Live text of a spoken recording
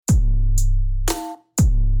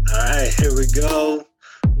Here we go.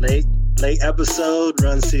 Late episode,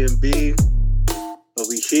 Run CMB. But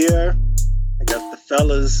we here. I got the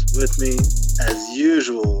fellas with me as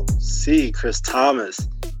usual. C, Chris Thomas.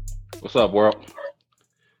 What's up, world?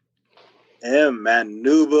 M, Matt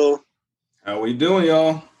Newble. How we doing,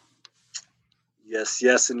 y'all?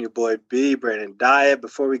 Yes, and your boy B, Brandon Diet.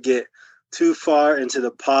 Before we get too far into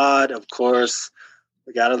the pod, of course,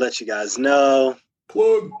 we got to let you guys know.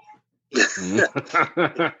 Plug.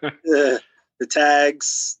 The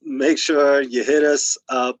tags, make sure you hit us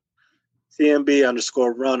up.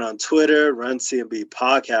 CMB_run on Twitter, Run CMB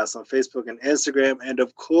podcast on Facebook and Instagram. And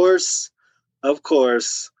of course,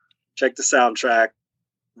 check the soundtrack,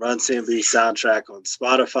 Run CMB soundtrack on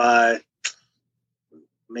Spotify.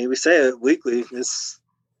 Maybe say it weekly. It's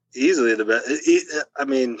easily the best. I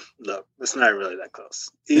mean, look, it's not really that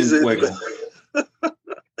close. Easily.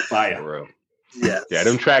 Fire. Bro. Yes. Yeah,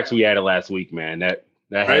 them tracks we added last week, man. That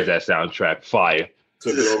has that soundtrack fire.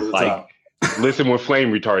 Took it over the top. Listen with flame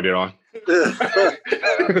retarded on.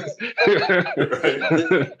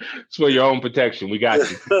 It's for your own protection. We got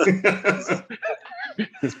you.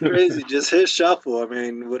 It's crazy. Just hit shuffle. I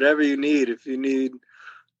mean, whatever you need. If you need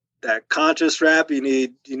that conscious rap, you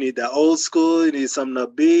need that old school, you need something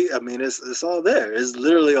upbeat. I mean, it's all there. It's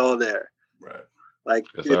literally all there. Right. Like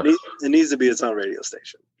Yes, it needs to be its own radio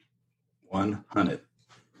station. 100.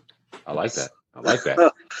 I like that. That's,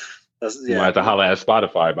 Yeah. You might have to holler at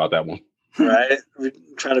Spotify about that one. Right? We're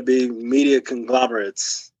trying to be media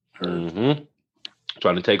conglomerates. Mm-hmm.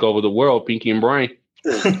 Trying to take over the world, Pinky and Brain.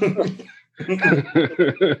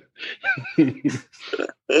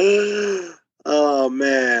 Oh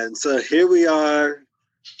man. So here we are.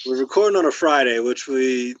 We're recording on a Friday, which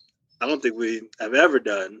I don't think we have ever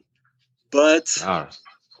done. But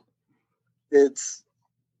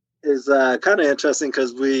it's kind of interesting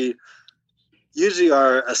because we usually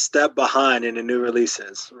are a step behind in the new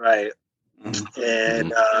releases, right? Mm-hmm.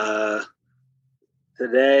 And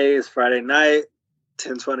today is Friday night,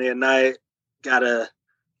 10:20 at night.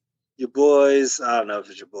 Your boys, I don't know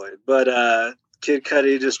if it's your boy, but Kid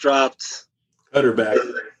Cudi just dropped Cutter back.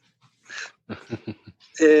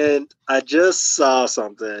 And I just saw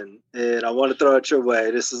something, and I want to throw it your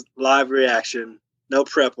way. This is live reaction, no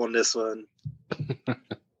prep on this one.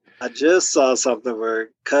 I just saw something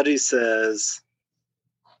where Cudi says,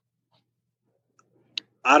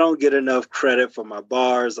 I don't get enough credit for my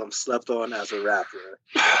bars. I'm slept on as a rapper.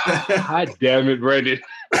 God damn it, Brandon.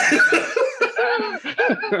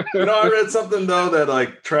 I read something, though, that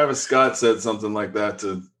like Travis Scott said something like that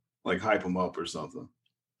to like hype him up or something.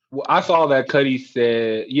 Well, I saw that Cudi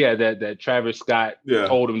said, that Travis Scott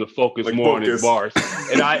told him to focus more on his bars.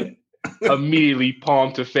 And I immediately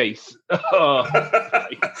palm to face. Palm to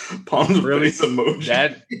face emoji.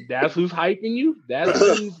 That's who's hyping you? That's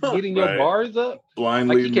who's getting your bars up?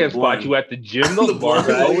 Blindly. Like, you can't spot you at the gym. Those bars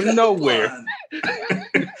are going nowhere.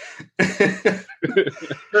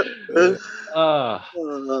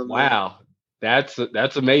 Wow. That's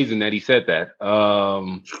amazing that he said that.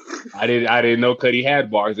 I didn't know Cudi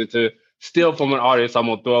had bars. It's still from an artist I'm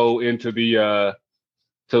gonna throw into the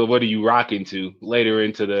to what are you rocking to later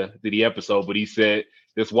into the episode. But he said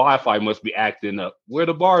this Wi-Fi must be acting up. Where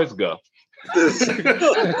the bars go?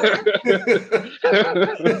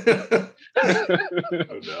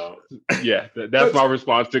 No. Yeah, that's my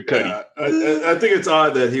response to Cudi. Yeah, I think it's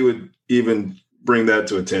odd that he would even bring that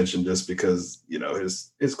to attention, just because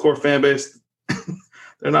his core fan base,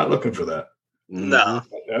 they're not looking for that. No.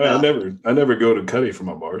 I never go to Cudi for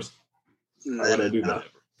my bars. Why would I do that?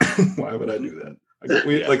 Why would I do that?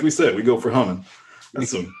 Like we said, we go for humming.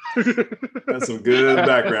 That's some good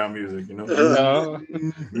background music, Good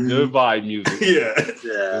vibe music. Yeah.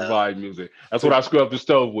 Good vibe music. That's what I screw up the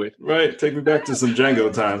stove with. Right. Take me back to some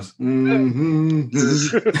Django times. Mm-hmm.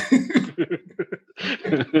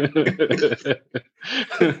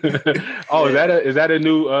 Oh, is that a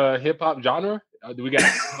new hip hop genre? Do we got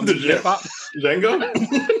hip hop? Django?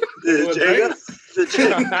 Django?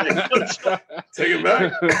 Take it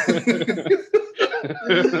back.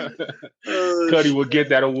 Cudi will get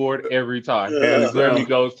that award every time. And the Grammy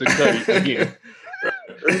goes to Cudi again.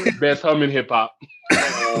 Best humming hip hop.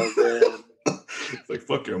 Oh, man. It's like,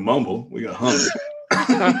 fuck your mumble. We got humming.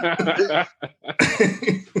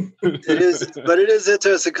 It is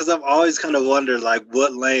interesting because I've always kind of wondered, like,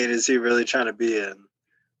 what lane is he really trying to be in?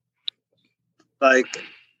 Like,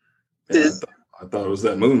 I thought it was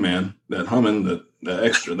that Moon Man, that humming, that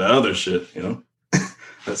extra, that other shit,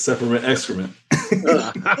 that separate excrement.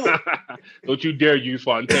 Don't you dare use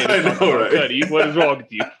Fontaine. I know, right? Cudi. What is wrong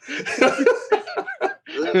with you?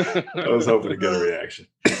 I was hoping to get a reaction.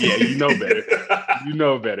 Yeah, you know better. You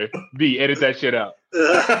know better. B, edit that shit out.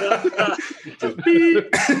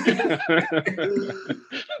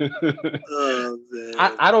 Oh, man.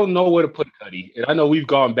 I don't know where to put Cudi. And I know we've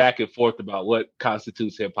gone back and forth about what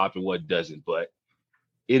constitutes hip hop and what doesn't, but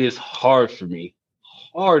it is hard for me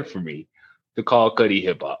to call Cudi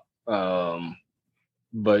hip hop.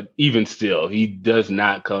 But even still, he does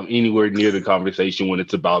not come anywhere near the conversation when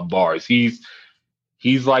it's about bars. He's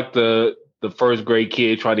like the first grade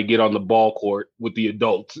kid trying to get on the ball court with the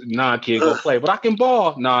adults. Nah, kid, go play. But I can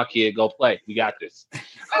ball. Nah, kid, go play. We got this.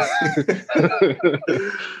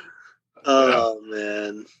 Oh,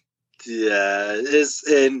 man. Yeah.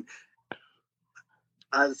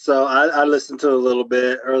 I listened to a little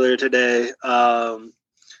bit earlier today.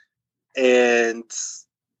 And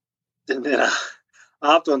then I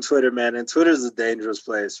hopped on Twitter, man, and Twitter's a dangerous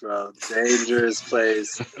place, bro. Dangerous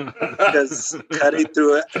place. Because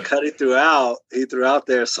Cudi threw out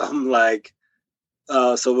there something like,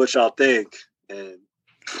 so what y'all think? And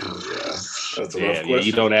that's a rough question. Yeah,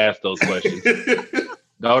 you don't ask those questions.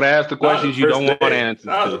 Don't ask the questions you don't want answers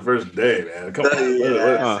to. The first day, man. Come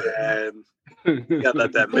on. You gotta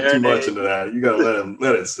let that marinate. Too much into that. You gotta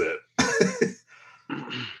let it sit.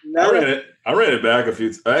 I ran it back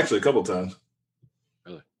a couple times.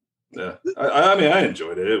 Really? Yeah. I mean, I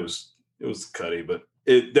enjoyed it. It was Cudi, but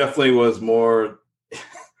it definitely was more.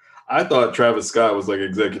 I thought Travis Scott was like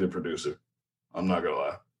executive producer. I'm not gonna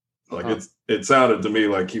lie. Like it sounded to me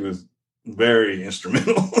like he was very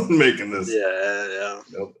instrumental in making this. Yeah.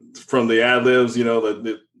 From the ad libs,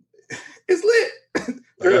 it's lit.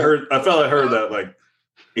 I felt I heard that like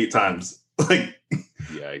 8 times, like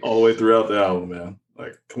all the way throughout the album, man.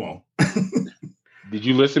 Like, come on. Did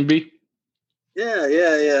you listen, B?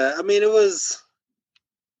 Yeah. I mean, it was.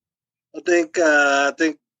 I think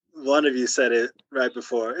one of you said it right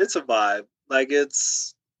before. It's a vibe. Like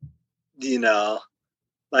it's,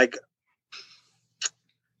 like.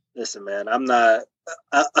 Listen, man. I'm not.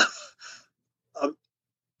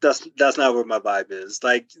 That's not where my vibe is.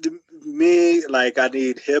 Like me, like I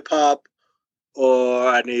need hip hop or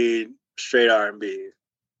I need straight R&B.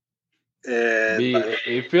 And B,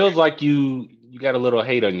 it feels like you got a little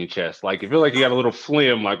hate on your chest. Like it feels like you got a little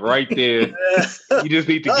phlegm, like right there. You just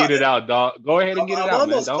need to get it out, dog. Go ahead and get it out,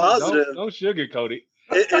 man. Don't sugarcoat it.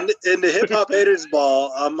 In the hip hop haters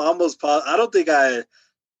ball, I'm almost positive. I don't think I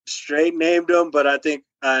straight named him, but I think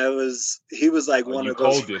he was like one of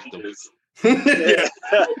those. 100%.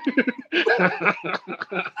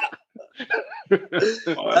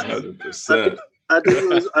 I think it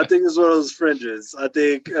was one of those fringes. I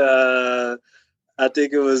think it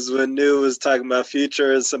was when New was talking about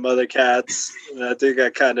Future and some other cats, and I think I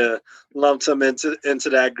kind of lumped him into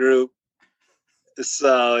that group.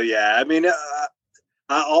 So yeah, I mean, I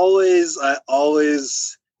always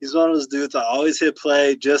he's one of those dudes I always hit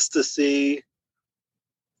play just to see.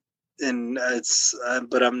 And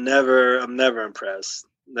but I'm never impressed.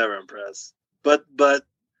 Never impressed. But the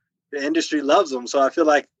industry loves them, so I feel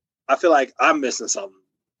like I'm missing something.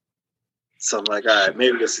 So I'm like, all right,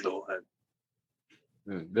 maybe this is the one.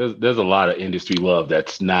 There's a lot of industry love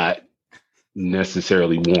that's not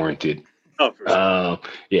necessarily warranted. Oh, for sure.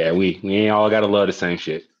 Yeah, we ain't all gotta love the same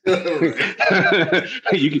shit.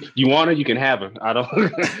 You want her, you can have her. I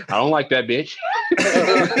don't like that bitch.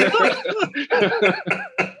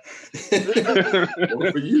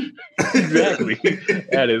 What for you? Exactly.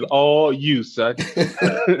 That is all you, son.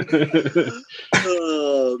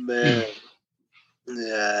 Oh man.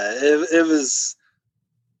 Yeah, it was.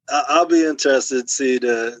 I'll be interested to see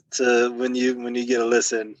to when you get a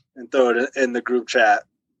listen and throw it in the group chat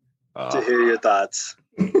to hear your thoughts.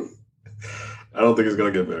 I don't think it's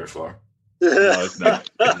gonna get very far. No, it's not.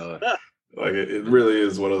 No. Like it really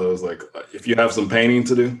is one of those, like, if you have some painting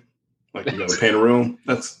to do, like you gotta paint a room,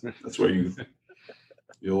 that's where you'll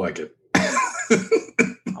like it. I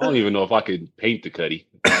don't even know if I could paint the Cudi.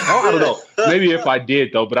 I don't know. Maybe if I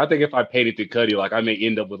did though, but I think if I painted the Cudi, like I may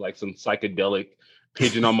end up with like some psychedelic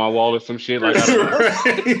pigeon on my wall or some shit. Like,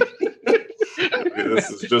 this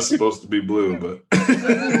is just supposed to be blue, but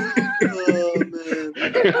oh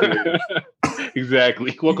man.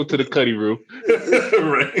 Exactly. Welcome to the Cudi room.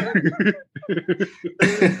 Right.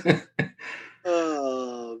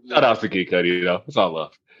 Oh, shout out to Kid Cudi, though. It's all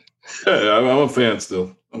love. Yeah, I'm a fan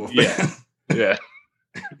still. I'm a fan. Yeah.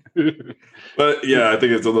 But yeah, I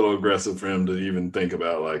think it's a little aggressive for him to even think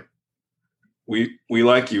about, like, we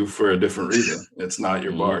like you for a different reason. It's not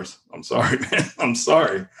your bars. I'm sorry, man. I'm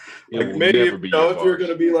sorry. Like, maybe if you're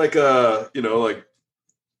gonna be like like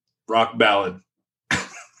rock ballad.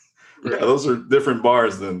 Yeah, those are different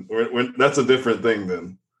bars than that's a different thing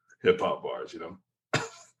than hip hop bars,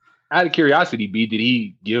 out of curiosity, B, did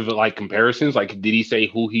he give like comparisons? Like, did he say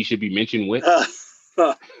who he should be mentioned with? I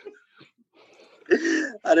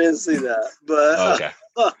didn't see that, but okay.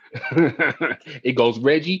 It goes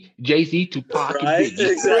Reggie, Jay-Z, Tupac, right? and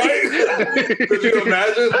Biggie. Exactly. Right? Could you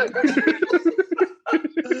imagine?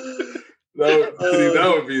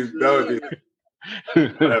 that would be.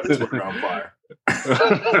 I'd have Twitter on fire.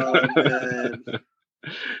 Oh, man.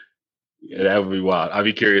 Yeah, that would be wild. I'd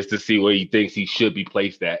be curious to see where he thinks he should be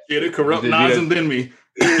placed at. Get it, corrupt Nas and then me.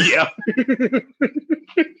 Yeah.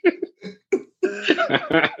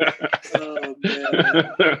 Oh,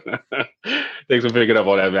 man. Thanks for picking up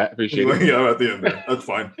on that, Matt. Appreciate it. Yeah, I'm at the end there. That's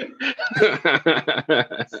fine.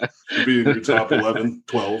 Be in your top 11,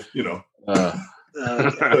 12, you know.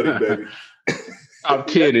 Baby. I'm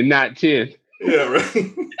 10 and not 10. Yeah, right.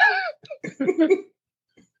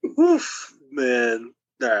 Oof, man.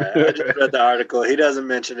 All right. I just read the article. He doesn't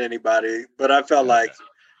mention anybody, but I felt like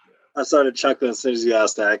I started chuckling as soon as you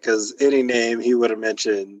asked that because any name he would have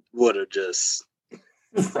mentioned would have just.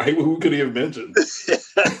 Right? Who could he have mentioned? Yeah,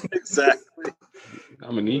 exactly.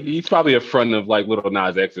 I mean, he's probably a front of like Little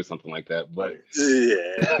Nas X or something like that. But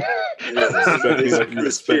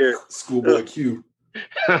respect Schoolboy Q.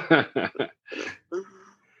 I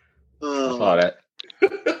saw that.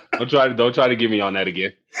 Don't try to get me on that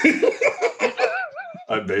again.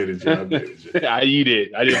 I baited you. You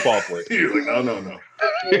did. I didn't fall for it. You're like, no.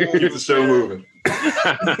 Keep the show moving.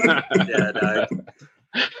 Yeah, no.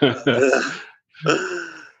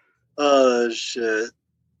 Oh shit.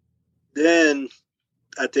 Then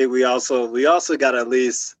I think we also got to at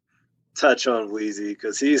least touch on Weezy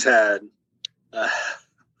because he's had a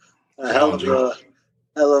hell of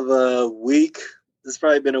a week. It's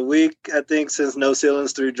probably been a week, I think, since No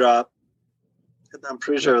Ceilings 3 dropped. I'm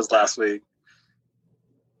pretty sure it was last week.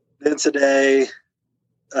 Then today,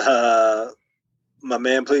 my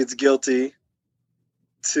man pleads guilty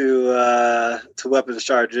to weapons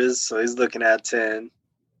charges, so he's looking at 10.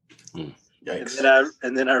 Yikes.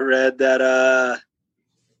 And then I read that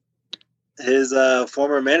his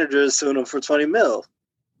former manager is suing him for $20 million.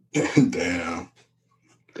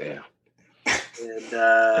 Damn. And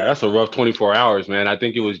that's a rough 24 hours, man. I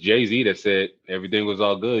think it was Jay-Z that said everything was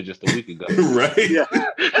all good just a week ago. Right? Yeah.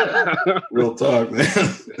 Real talk, man.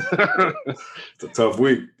 It's a tough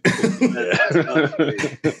week.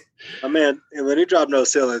 My man, when he dropped No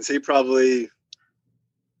Ceilings, he probably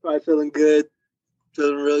feeling good,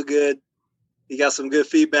 feeling real good. He got some good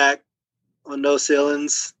feedback on No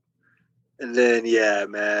Ceilings. And then, yeah,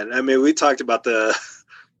 man. I mean, we talked about the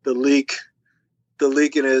leak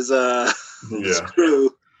in his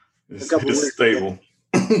crew. It's stable.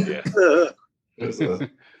 Yeah. The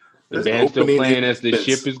band's still playing as the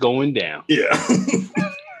ship is going down. Yeah.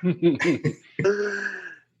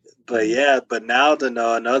 but now to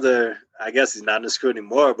know another, I guess he's not in the screw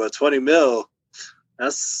anymore, but $20 million,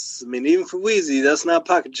 that's, I mean, even for Weezy, that's not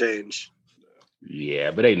pocket change. Yeah,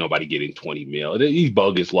 but ain't nobody getting $20 million. These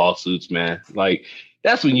bogus lawsuits, man. Like,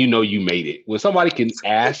 that's when you know you made it. When somebody can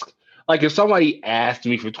ask, like if somebody asked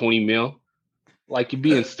me for $20 million, like you're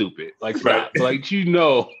being stupid. Like stop. Like you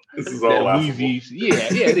know this is all laughable. Weezy's, yeah,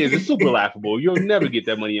 it is. It's super laughable. You'll never get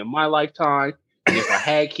that money in my lifetime. And if I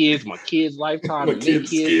had kids, my kids' lifetime, and their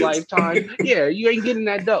kids' lifetime. Yeah, you ain't getting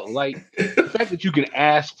that dough. Like the fact that you can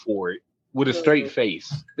ask for it with a straight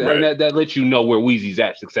face, right. that lets you know where Weezy's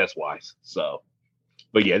at success wise. So,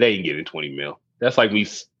 but yeah, they ain't getting $20 million. That's like me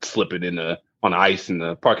slipping on ice in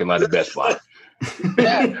the parking lot of Best Buy.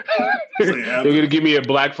 They're gonna give me a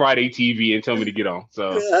Black Friday TV and tell me to get on.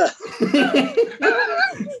 So,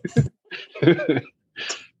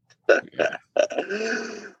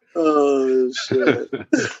 oh shit!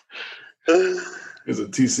 It's a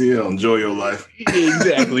TCL. Enjoy your life.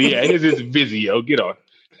 Exactly. Yeah, it is Vizio. Get on.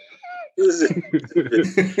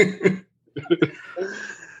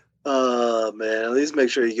 Oh man! At least make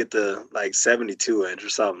sure you get the 72-inch or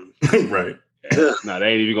something. Right. No, they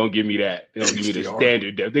ain't even gonna give me that. They're gonna give me the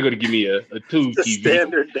standard depth. They're gonna give me a tube TV.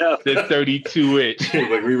 Standard depth. The 32-inch.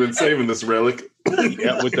 Like we've been saving this relic.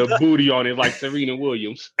 Yeah, with the booty on it, like Serena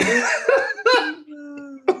Williams. Oh,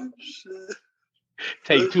 shit.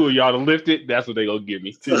 Take two of y'all to lift it. That's what they gonna give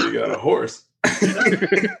me. TV got a horse.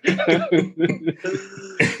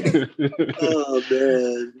 Oh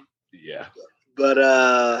man. Yeah. But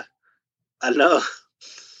I know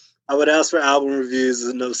I would ask for album reviews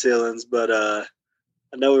and No Ceilings, but I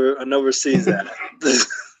know we're seeing that.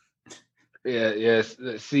 Yeah, yes.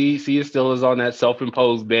 C is still is on that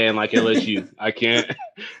self-imposed ban like LSU. I can't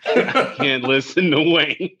listen to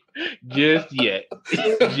Wayne just yet.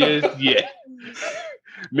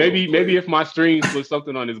 Maybe if my streams put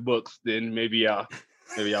something on his books, then maybe I'll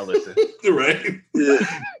Maybe I'll listen. Right? Yeah.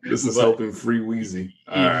 This is helping free Wheezy.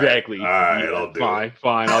 Exactly. All right, yeah, I'll do it.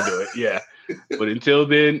 Fine, I'll do it. Yeah. But until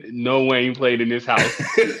then, no Wayne played in this house.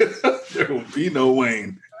 There will be no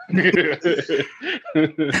Wayne.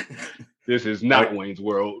 This is not Wayne's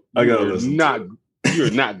World. I gotta listen.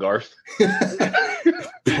 You're not Garth.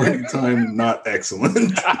 Playtime not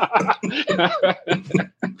excellent.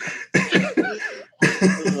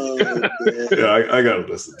 Yeah, I gotta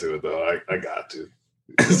listen to it though. I got to.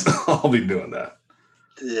 I'll be doing that.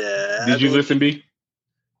 Yeah. Did you listen, B?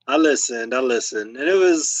 I listened, and it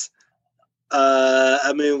was.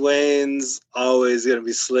 Wayne's always gonna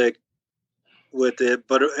be slick with it,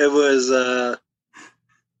 but it was.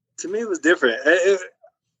 To me, it was different.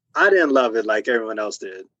 I didn't love it like everyone else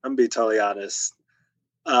did. I'm gonna be totally honest.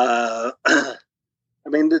 The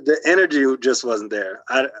energy just wasn't there.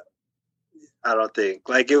 I don't think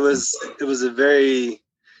it was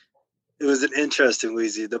an interesting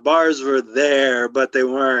Wheezy. The bars were there, but they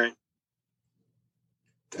weren't.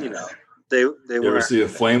 They You ever see a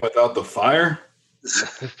flame without the fire?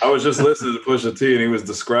 I was just listening to Pusha T, and he was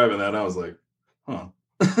describing that, and I was like, huh.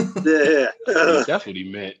 Yeah. That's what he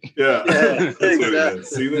meant. Yeah. That's exactly what he meant.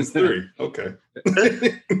 Seasons 3. Okay.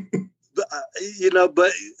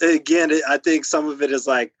 But again, I think some of it is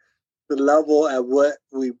like the level at what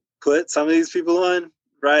we put some of these people on,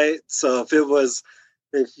 right? So if it was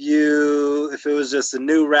just a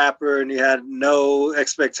new rapper and you had no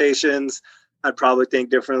expectations, I'd probably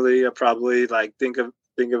think differently. I'd probably think of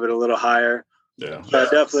it a little higher. Yeah. But I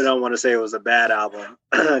definitely don't want to say it was a bad album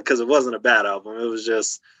because it wasn't a bad album. It was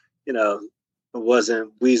just, it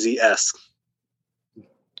wasn't Wheezy-esque.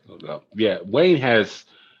 Yeah, Wayne has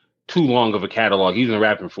too long of a catalog. He's been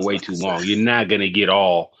rapping for way too long. You're not gonna get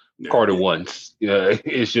all Carter Ones.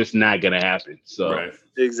 It's just not gonna happen. So right.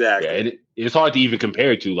 Exactly. Yeah, it's hard to even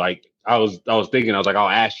compare it to. Like I was thinking, I'll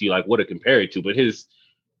ask you what to compare it to, but his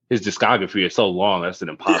discography is so long that's an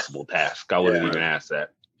impossible task. I wouldn't even ask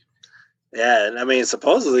that. Yeah, and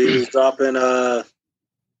supposedly he's dropping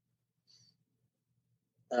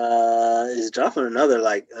he's dropping another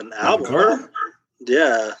an album.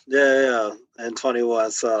 Yeah, in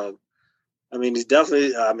 21. So he's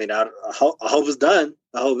definitely I hope it's done.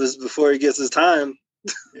 I hope it's before he gets his time.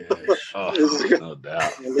 Yeah. No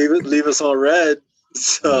doubt. Leave us on red.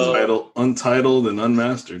 So untitled and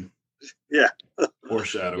unmastered. Yeah.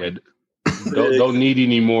 Foreshadowing. Yeah. Don't need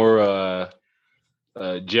any more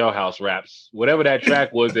Jailhouse raps. Whatever that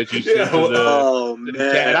track was that you sent to the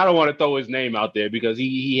cat. I don't want to throw his name out there because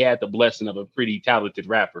he had the blessing of a pretty talented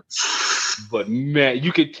rapper. But man,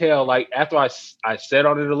 you could tell after I sat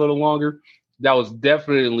on it a little longer, that was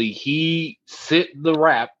definitely he sent the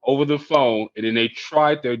rap over the phone and then they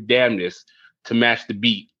tried their damnedest to match the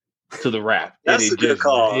beat to the rap. That's and a good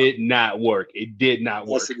call. Did not work. It did not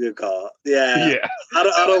work. That's a good call. Yeah. Yeah. I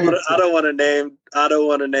don't want to name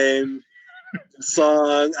the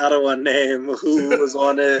song. I don't want to name who was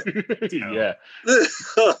on it. Yeah.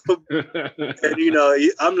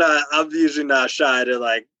 And I'm usually not shy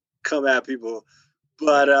to come at people,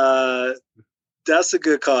 but that's a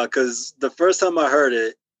good call because the first time I heard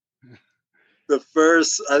it, the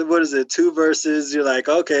first 2 verses, you're like,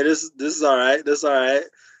 okay, this is all right,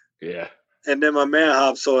 yeah. And then my man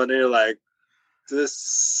hops on, and you're like, this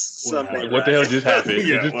something. What the hell just happened? Is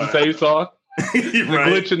this the same song? The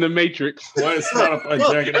glitch in the Matrix. Why is Spotify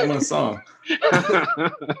jacking up my song?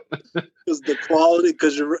 Because the quality,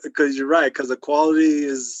 because you're right, because the quality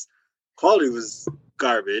was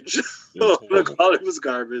garbage. The quality was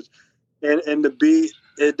garbage, and the beat,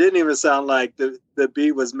 it didn't even sound like the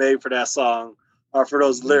beat was made for that song or for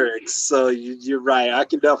those lyrics. So you're right. I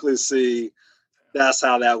can definitely see that's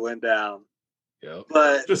how that went down. Yeah,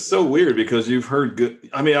 but it's just so weird because you've heard good.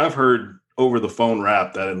 I've heard over the phone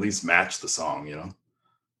rap that at least matched the song.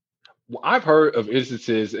 Well, I've heard of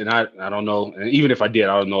instances, and I don't know, and even if I did,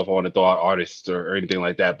 I don't know if I want to throw out artists or anything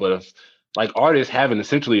like that. But if artists having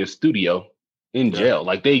essentially a studio in jail,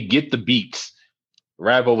 they get the beats,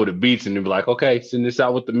 rap over the beats, and they'll be like, okay, send this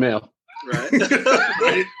out with the mail. Right.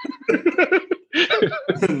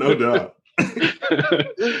 No doubt.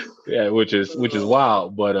 Yeah, which is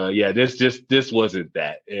wild, but this wasn't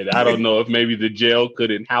that, and I don't know if maybe the jail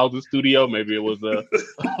couldn't house the studio, maybe it was a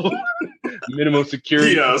minimum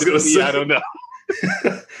security. Yeah, I was gonna say, I don't know.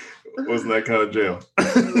 Wasn't that kind of jail?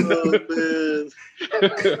 Oh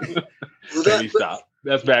man! Let me stop.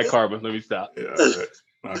 That's bad karma. Let me stop. Yeah. Right.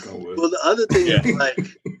 Knock on wood. Well, the other thing is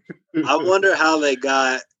I wonder how they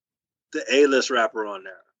got the A-list rapper on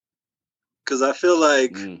there, because I feel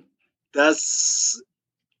like. That's,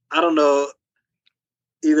 I don't know,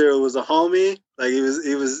 either it was a homie, he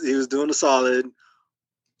was doing a solid,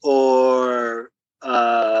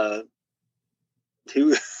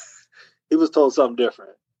 told something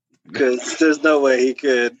different because there's no way he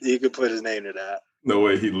could put his name to that. No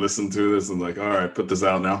way he'd listen to this and like, all right, put this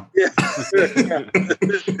out now. Yeah,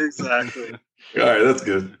 exactly. All right, that's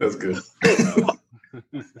good. That's good.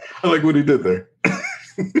 I like what he did there.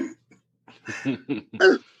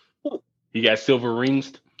 He got silver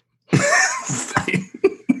rings.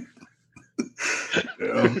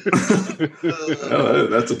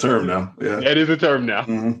 That's a term now. Yeah, that is a term now.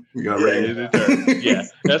 Mm-hmm. You got that is a term. Yeah,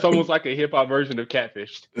 that's almost like a hip hop version of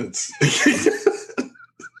catfish. It's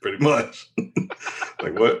pretty much.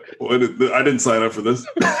 Like what? I didn't sign up for this.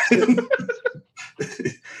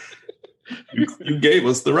 You gave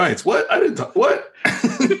us the rights. What? I didn't talk. What?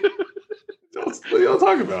 What are y'all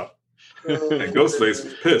talking about? And Ghostface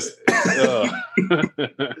was pissed.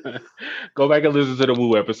 Go back and listen to the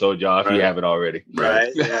Woo episode, y'all, if you haven't already.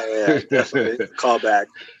 Right? Yeah, definitely. Call back.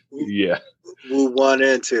 Yeah. Woo 1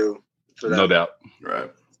 and 2. No doubt.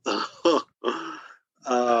 Right.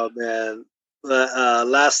 Oh, man.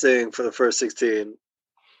 Last thing for the first 16.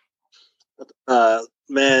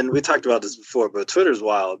 Man, we talked about this before, but Twitter's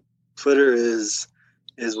wild. Twitter is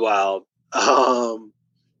wild.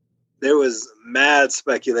 There was mad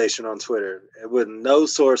speculation on Twitter with no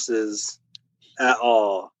sources at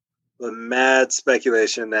all, but mad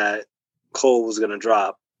speculation that Cole was going to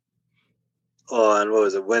drop on,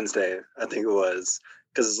 Wednesday, I think it was,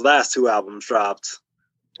 because his last 2 albums dropped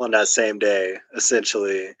on that same day,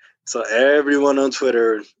 essentially. So everyone on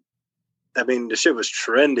Twitter, I mean, the shit was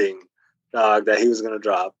trending, dog, that he was going to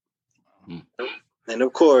drop. And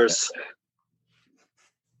of course,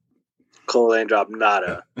 Cole ain't dropped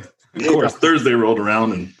nada. Of course, Thursday rolled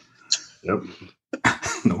around and yep,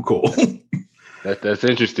 no Cole. That's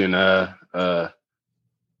interesting.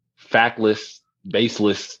 Factless,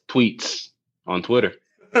 baseless tweets on Twitter.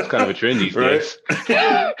 It's kind of a trend these days.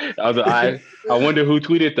 I wonder who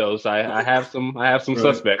tweeted those. I have some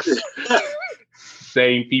suspects.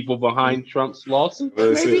 Same people behind Trump's lawsuit.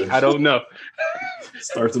 Maybe? I don't know.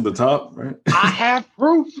 Starts at the top, right? I have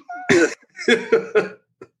proof.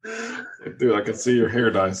 Dude, I can see your hair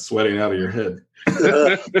dye sweating out of your head.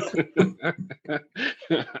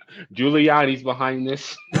 Giuliani's behind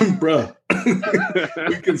this. Bruh.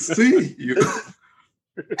 We can see you.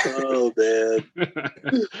 Oh, man.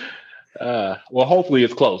 Well, hopefully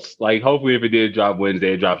it's close. Like, hopefully if it did drop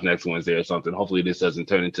Wednesday, it drops next Wednesday or something. Hopefully this doesn't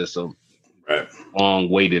turn into some long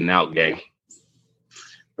waiting out game.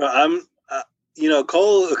 I'm,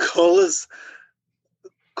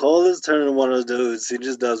 Cole is turning one of those dudes. He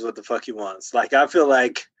just does what the fuck he wants. Like, I feel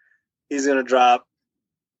like he's going to drop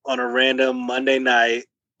on a random Monday night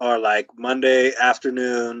or like Monday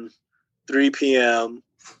afternoon, 3 p.m.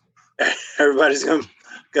 Everybody's going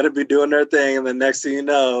to be doing their thing. And the next thing you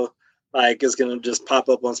know, like, it's going to just pop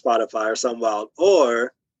up on Spotify or something wild.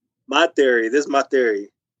 Or this is my theory.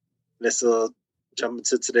 This will jump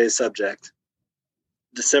into today's subject.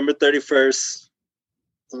 December 31st,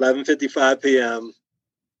 11:55 p.m.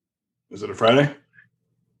 Is it a Friday?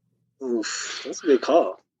 Oof, that's a good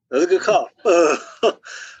call. That's a good call.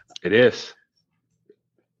 It is.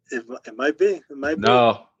 It might be. It might be.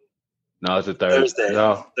 No, it's a Thursday.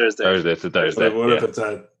 No, Thursday. It's a Thursday. What if it's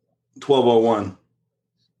at 12:01?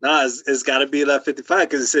 Nah, it's got to be 11:55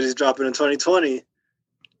 because he said he's dropping in 2020.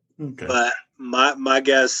 Okay. But my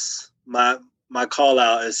guess, my call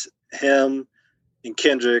out is him and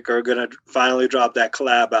Kendrick are gonna finally drop that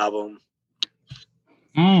collab album.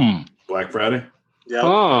 Black Friday?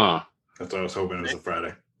 Yeah. That's what I was hoping it was a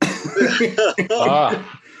Friday.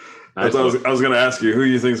 Nice. I was going to ask you, who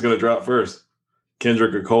you think is going to drop first?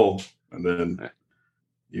 Kendrick or Cole? And then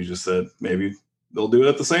you just said maybe they'll do it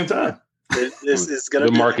at the same time.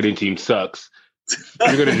 The marketing team sucks.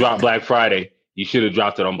 You're going to drop Black Friday. You should have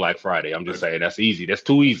dropped it on Black Friday. I'm just saying that's easy. That's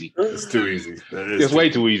too easy. It's too easy. It's way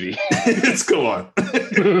too easy. It's go on.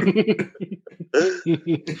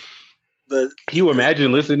 But can you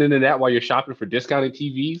imagine listening to that while you're shopping for discounted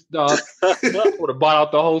TVs, dog? Would have bought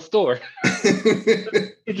out the whole store.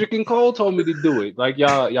 Kendrick and Cole told me to do it. Like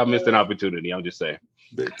y'all missed an opportunity. I'm just saying.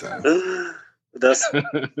 Big time.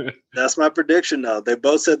 That's my prediction though. They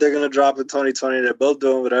both said they're gonna drop in 2020. They're both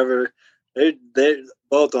doing whatever. They're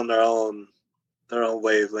both on their own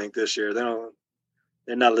wavelength this year. They're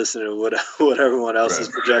not listening to what everyone else's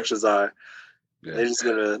projections are. Yeah. They're just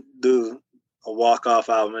gonna do a walk-off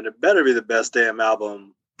album, and it better be the best damn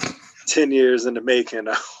album 10 years in the making,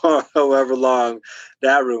 or however long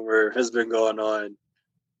that rumor has been going on.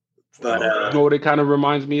 But you know what it kind of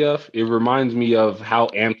reminds me of? It reminds me of how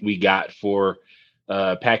amped we got for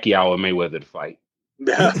Pacquiao and Mayweather to fight.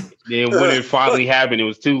 Yeah. Then when it finally happened, it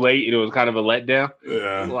was too late, and it was kind of a letdown.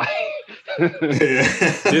 Yeah.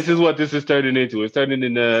 This is what this is turning into. It's turning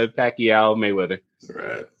into Pacquiao Mayweather.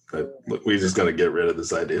 Right. But look, we just got to get rid of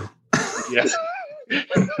this idea. Yeah.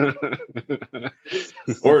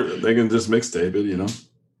 Or they can just mixtape it, you know.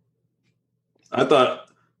 I thought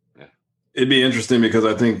it'd be interesting because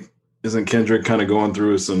I think isn't Kendrick kind of going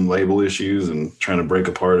through some label issues and trying to break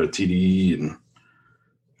apart a TDE and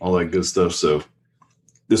all that good stuff. So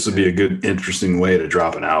this would be a good, interesting way to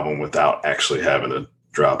drop an album without actually having to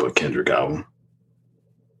drop a Kendrick album.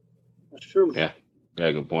 That's true. Yeah,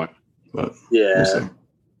 good point. But yeah,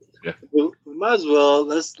 we might as well.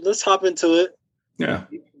 Let's hop into it. Yeah.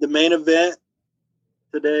 The main event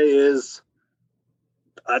today is,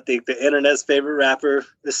 I think, the internet's favorite rapper,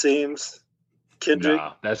 it seems, Kendrick.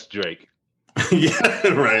 Nah, that's Drake. Yeah,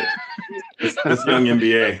 right. That's Young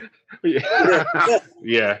NBA.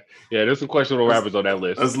 Yeah. There's some questionable rappers on that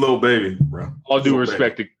list. That's Lil Baby, bro. All due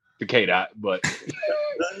respect to K-Dot, but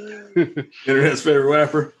internet's favorite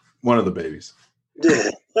rapper, one of the babies.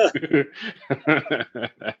 Yeah.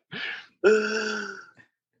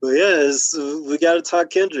 But yes, we got to talk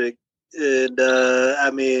Kendrick, and I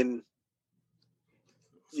mean,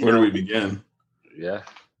 where do we begin? Yeah.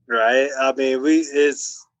 Right. I mean,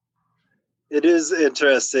 it is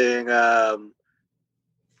interesting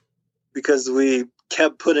because we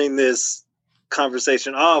kept putting this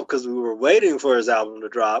conversation off because we were waiting for his album to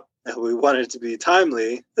drop and we wanted it to be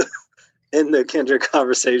timely in the Kendrick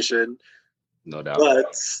conversation. No doubt.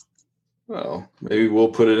 But well, maybe we'll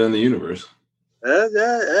put it in the universe.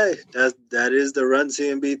 Hey, that is the Run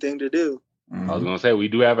CMB thing to do. I was gonna say we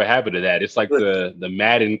do have a habit of that. It's like the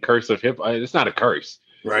Madden curse of hip. It's not a curse,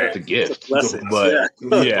 right? It's a gift. It's a blessing, but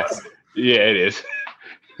yeah, it is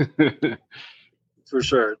for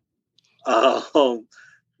sure. Now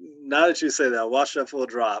that you say that, Watch That Full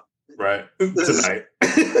drop. Right tonight.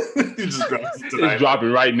 You just dropped it tonight. It's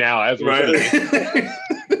dropping right now. That's right.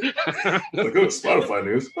 Look at Spotify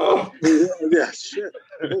news. Oh yeah, shit.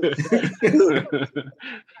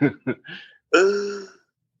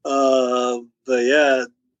 But yeah,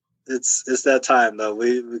 it's that time though.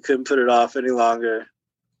 We couldn't put it off any longer.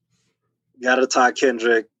 Got to talk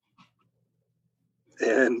Kendrick,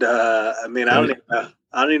 and I mean, I don't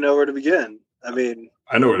even know where to begin. I mean,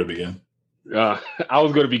 I know where to begin. I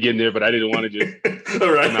was going to begin there, but I didn't want to just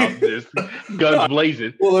all right. Come out this guns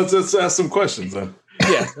blazing. Well, let's just ask some questions then.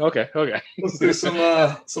 Yeah. Okay. Let's do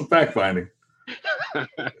some fact finding.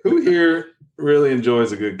 Who here really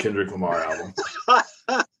enjoys a good Kendrick Lamar album?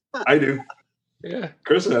 I do. Yeah.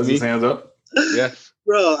 Chris has his hands up. Yes.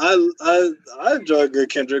 Bro, I enjoy a good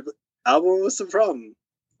Kendrick album. What's the problem?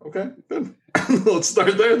 Okay, good. Let's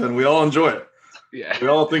start there then. We all enjoy it. Yeah. We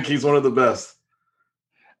all think he's one of the best.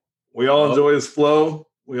 We all enjoy his flow.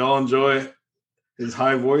 We all enjoy his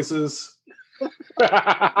high voices. We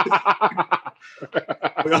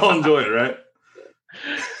all enjoy it, right?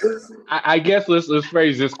 I guess let's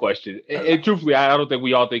phrase this question. And truthfully, I don't think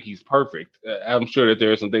we all think he's perfect. I'm sure that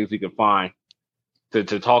there are some things he can find to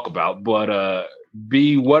talk about. But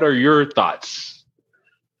B, what are your thoughts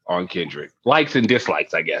on Kendrick? Likes and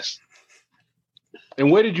dislikes, I guess.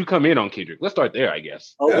 And where did you come in on Kendrick? Let's start there, I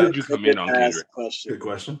guess. Where did you come in on Kendrick? Good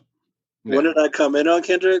question. When did I come in on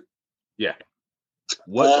Kendrick? Yeah.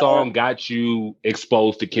 What song got you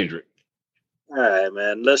exposed to Kendrick? All right,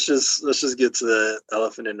 man. Let's just get to the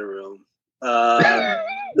elephant in the room. I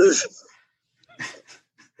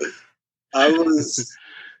was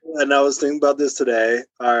thinking about this today,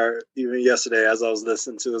 or even yesterday, as I was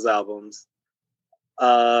listening to his albums.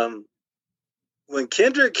 When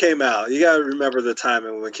Kendrick came out, you gotta remember the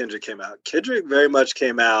timing when Kendrick came out. Kendrick very much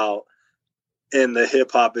came out in the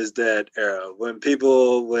hip hop is dead era, when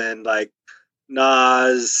like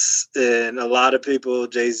Nas and a lot of people,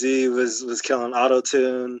 Jay-Z was killing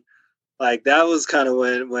auto-tune. Like that was kind of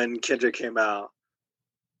when Kendrick came out.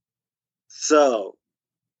 So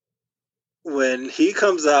when he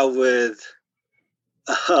comes out with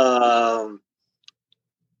what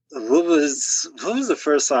was the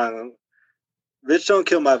first song? Bitch Don't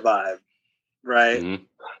Kill My Vibe, right? Mm-hmm.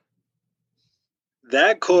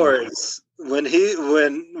 That chorus, when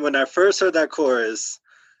I first heard that chorus,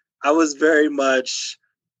 I was very much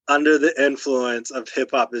under the influence of Hip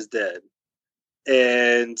Hop is Dead.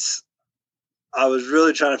 And I was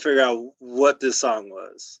really trying to figure out what this song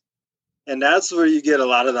was. And that's where you get a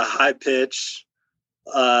lot of the high pitch.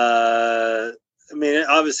 I mean,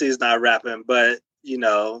 obviously he's not rapping, but, you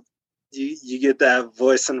know, you get that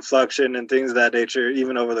voice inflection and things of that nature,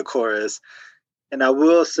 even over the chorus. And I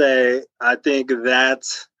will say, I think that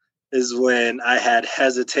is when I had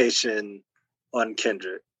hesitation on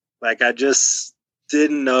Kendrick. Like, I just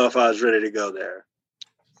didn't know if I was ready to go there.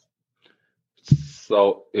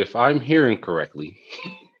 So if I'm hearing correctly,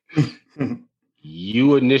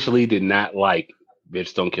 you initially did not like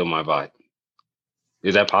Bitch Don't Kill My Vibe.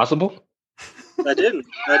 Is that possible? I didn't.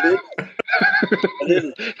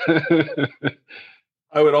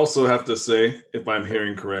 I would also have to say, if I'm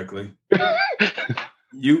hearing correctly,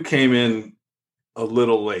 you came in a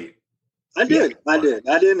little late. I did. I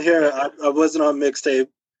didn't hear. I wasn't on mixtape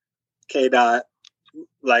K Dot.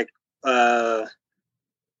 Like,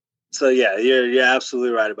 so yeah, you're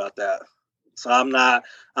absolutely right about that. So I'm not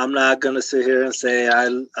gonna sit here and say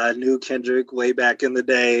I knew Kendrick way back in the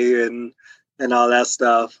day and all that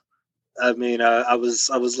stuff. I mean, I was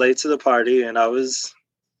late to the party and I was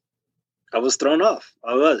thrown off.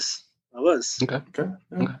 I was. Okay.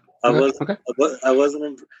 Yeah. I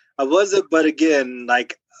wasn't. But again,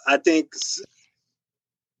 like I think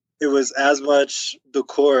it was as much the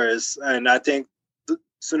chorus, and I think as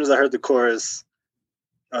soon as I heard the chorus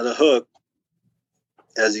or the hook,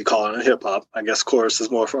 as you call it in hip hop, I guess chorus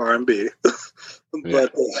is more for R&B.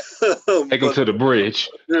 But take them to the bridge,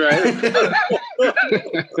 right?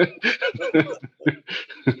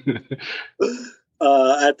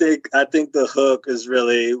 I think the hook is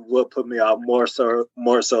really what put me off more so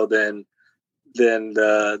than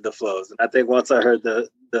the flows. And I think once I heard the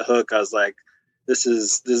hook, I was like, this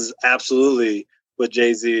is absolutely what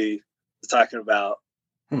Jay-Z is talking about.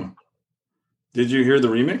 Did you hear the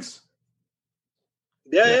remix?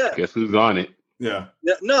 Yeah. Guess who's on it? Yeah.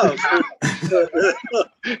 No. So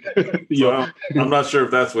I'm not sure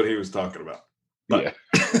if that's what he was talking about. But. Yeah.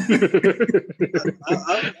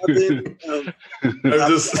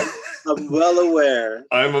 I'm well aware.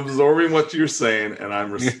 I'm absorbing what you're saying, and I'm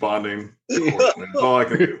responding. That's all I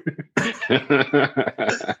can do.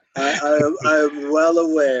 I'm well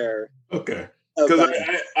aware. Okay. Because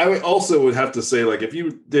I also would have to say, like, if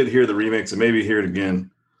you did hear the remix and maybe hear it again,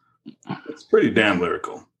 it's pretty damn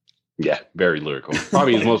lyrical. Yeah, very lyrical.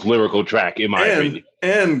 Probably his most lyrical track, in my opinion.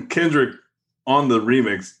 And Kendrick on the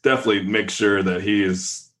remix definitely makes sure that he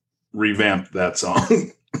is revamped that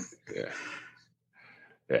song.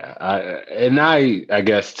 Yeah. I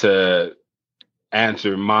guess to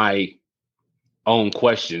answer my own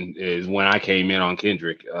question is when I came in on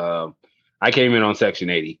Kendrick, I came in on Section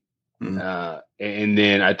 80. Mm-hmm. And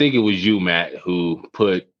then I think it was you, Matt, who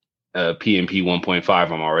put PMP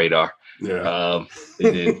 1.5 on my radar. Yeah.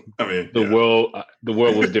 And then I mean, the world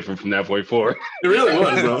was different from that point forward. It really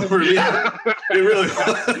was, though. It really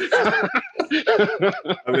was.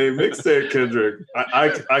 I mean, mixtape Kendrick.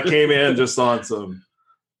 I came in just on some.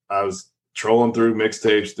 I was trolling through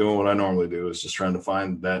mixtapes, doing what I normally do, is just trying to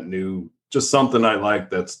find that new, just something I like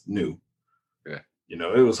that's new. Yeah. You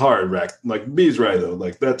know, it was hard. Like B's right though.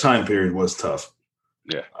 Like that time period was tough.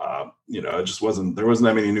 Yeah. You know, it just wasn't. There wasn't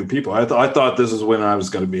that many new people. I thought this is when I was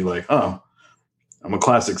going to be like, oh, I'm a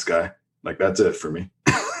classics guy. Like that's it for me.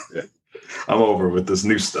 Yeah. I'm over with this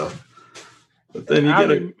new stuff. But then you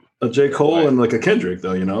get a J. Cole and like a Kendrick,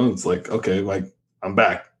 though. You know, it's like, okay, like I'm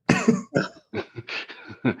back.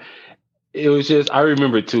 It was just, I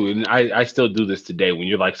remember too, and I still do this today when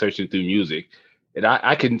you're like searching through music, and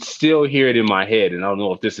I can still hear it in my head, and I don't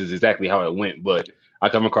know if this is exactly how it went, but I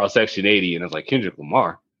come across Section 80 and I was like, Kendrick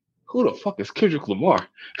Lamar? Who the fuck is Kendrick Lamar?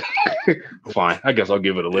 Fine, I guess I'll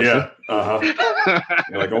give it a listen. Yeah.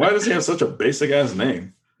 You're like, why does he have such a basic ass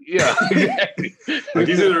name? Yeah, exactly. Like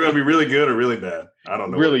he's either gonna be really good or really bad. I don't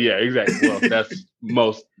know. Really, yeah, exactly. Well, that's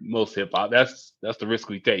most hip hop. That's the risk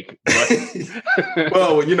we take.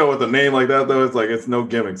 Well, you know, with a name like that though, it's like it's no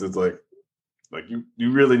gimmicks. It's like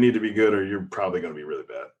you really need to be good or you're probably gonna be really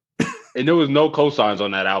bad. And there was no cosigns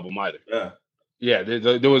on that album either. Yeah,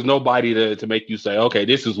 there was nobody to make you say, okay,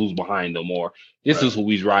 this is who's behind them or this is who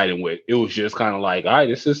he's riding with. It was just kind of like, all right,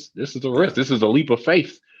 this is a risk. This is a leap of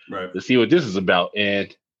faith to see what this is about.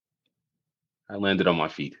 And I landed on my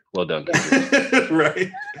feet. Well done. Right.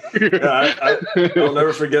 Yeah, I'll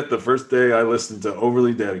never forget the first day I listened to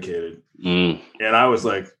Overly Dedicated. And I was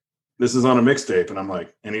like, this is on a mixtape. And I'm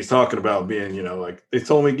like, and he's talking about being, you know, like they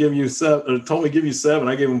told me give you 7.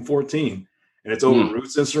 I gave him 14. And it's over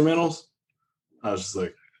Roots instrumentals. I was just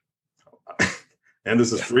like, and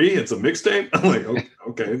this is free. It's a mixtape. I'm like,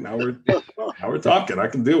 okay, now we're talking. I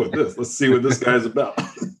can deal with this. Let's see what this guy's about.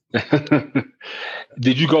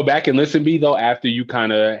 Did you go back and listen, B, though, after you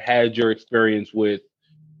kind of had your experience with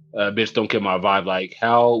Bitch Don't Kill My Vibe? Like,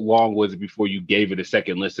 how long was it before you gave it a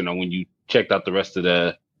second listen or when you checked out the rest of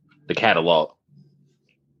the catalog?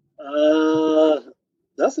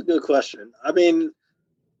 That's a good question. I mean,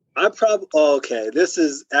 this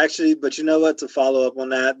is actually, but you know what, to follow up on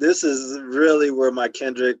that, this is really where my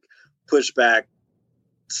Kendrick pushback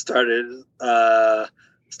started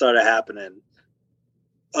happening.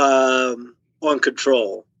 On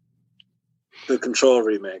Control, the Control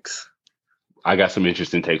remix. I got some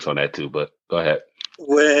interesting takes on that too, but go ahead.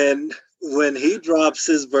 When he drops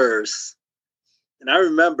his verse, and I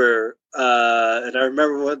remember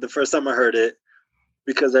when the first time I heard it,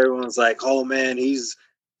 because everyone's like, "Oh man, he's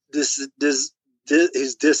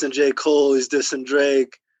dissing J. Cole, he's dissing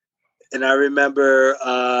Drake," and I remember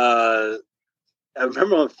on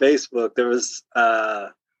Facebook there was I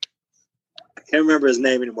can't remember his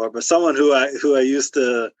name anymore, but someone who I used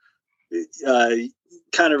to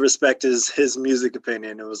kind of respect his music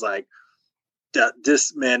opinion. It was like,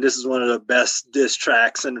 this is one of the best diss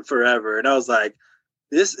tracks in forever, and I was like,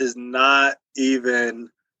 this is not even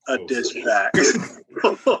a diss track.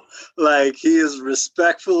 Like, he is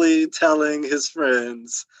respectfully telling his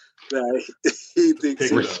friends that he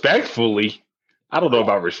thinks respectfully. I don't know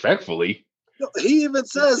about respectfully. He even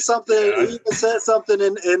says something. Yeah. He even said something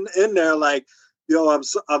in there like, "Yo, I'm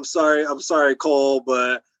sorry, Cole,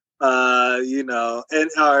 but he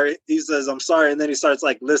says I'm sorry, and then he starts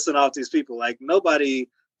like listing off these people. Like, nobody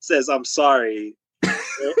says I'm sorry,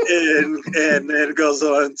 and then it goes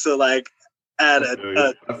on to like add I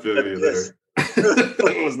feel you there.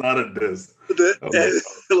 It was not a diss. Okay.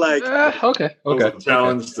 A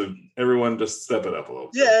challenge to everyone, just step it up a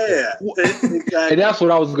little. Yeah. Exactly. And that's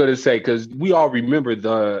what I was going to say, because we all remember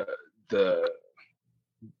the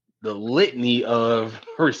litany of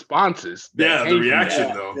responses. Yeah, the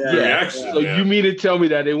reaction though. Yeah. The reaction. So you mean to tell me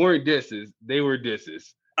that they weren't disses? They were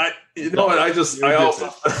disses. We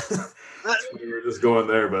were just going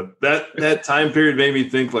there, but that time period made me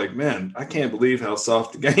think like, man, I can't believe how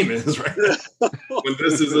soft the game is right now. When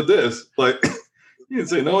this is a diss, like, you can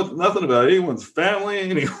say nothing about anyone's family,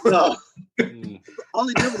 anyone. No. All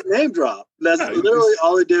he did was name drop. That's literally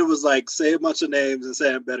all he did was like say a bunch of names and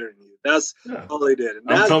say I'm better than you. That's all he did.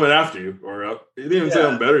 I'm coming after you, or he didn't even say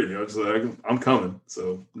I'm better than you. I was like, I'm coming.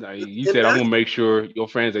 So you said I'm gonna make sure your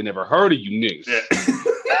friends ain't never heard of you niggas. Yeah.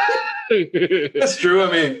 That's true.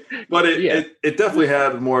 I mean, but it definitely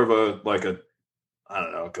had more of a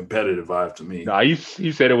competitive vibe to me. No,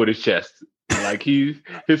 he said it with his chest. Like his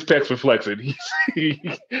pecs were flexing.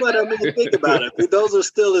 But I mean, think about it. Those are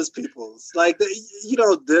still his peoples. Like,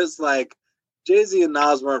 there's like Jay-Z and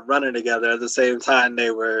Nas weren't running together at the same time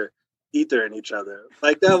they were ethering each other.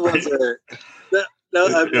 Like, that wasn't.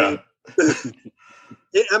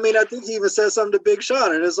 I mean, I think he even said something to Big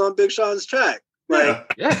Sean, and it's on Big Sean's track.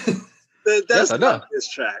 Like, that's not his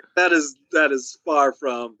track. That is far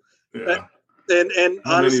from. Yeah. And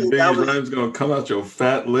how honestly, many big rhymes gonna come out your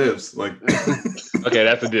fat lips? Like, okay,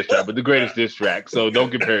 that's a diss track, but the greatest diss track. So don't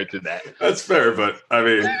compare it to that. That's fair, but I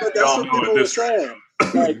mean, but that's what people were saying.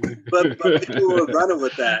 Like, but people were running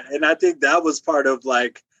with that, and I think that was part of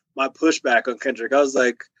like my pushback on Kendrick. I was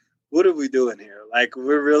like, "What are we doing here? Like,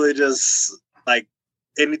 we're really just like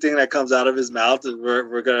anything that comes out of his mouth,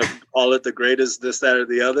 we're gonna call it the greatest, this, that, or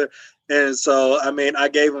the other." And so, I mean, I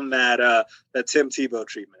gave him that Tim Tebow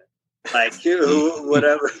treatment. Like,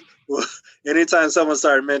 whatever. Anytime someone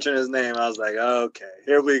started mentioning his name, I was like, okay,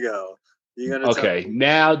 here we go. You're gonna okay,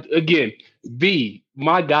 now again,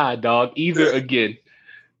 my God, dog. Either again,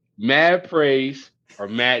 mad praise or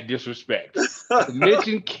mad disrespect. To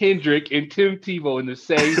mention Kendrick and Tim Tebow in the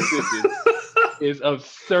same sentence is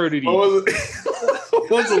absurdity. What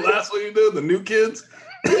was the last one you did? The New Kids?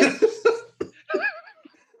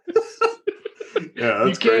 Yeah,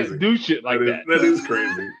 that's you can't crazy. do shit like that. That is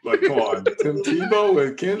crazy. Like, come on, Tim Tebow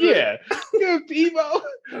and Kendrick. Yeah, Tim Tebow,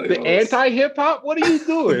 the anti-hip hop. What are you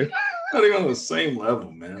doing? Not even on the same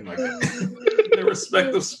level, man. Like, their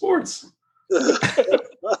respective sports.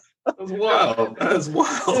 That's wild. That's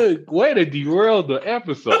wild. Good way to derail the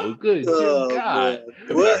episode. Good God.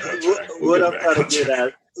 What I'm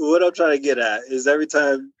trying to get at is every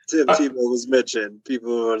time Tim Tebow was mentioned,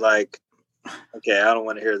 people were like, okay, I don't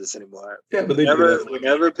want to hear this anymore. Yeah, but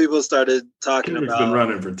whenever people started talking Kendrick's about, been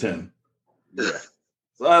running for 10. Yeah.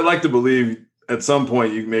 So I like to believe at some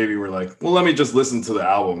point you maybe were like, well, let me just listen to the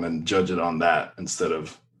album and judge it on that instead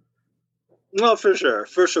of. No, for sure.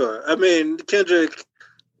 I mean, Kendrick.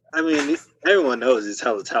 I mean, everyone knows he's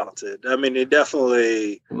hella talented. I mean, he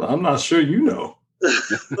definitely. Well, I'm not sure you know.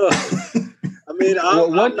 I mean,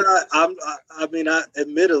 I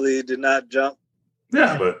admittedly did not jump.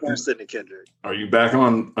 Yeah, but Sidney Kendrick. Are you back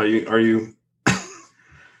on? Are you? I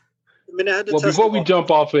mean, I had to before we jump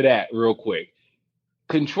off of that real quick,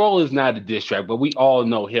 Control is not a diss track, but we all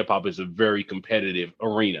know hip hop is a very competitive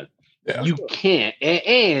arena. Yeah, you can't,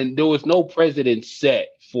 and there was no precedent set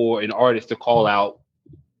for an artist to call out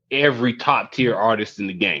every top tier artist in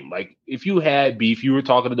the game. Like, if you had beef, you were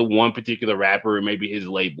talking to the one particular rapper and maybe his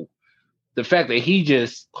label. the fact that he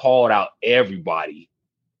just called out everybody,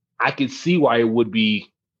 I could see why it would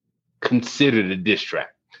be considered a diss track.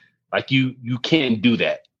 Like you can't do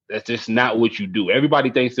that. That's just not what you do. Everybody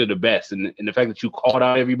thinks they're the best, and the fact that you called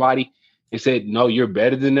out everybody and said, no, you're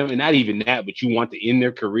better than them, and not even that, but you want to end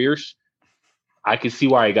their careers, I can see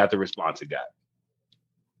why he got the response it got.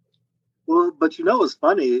 Well, but what's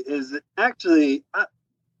funny is that actually,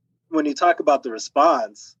 when you talk about the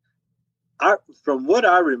response, from what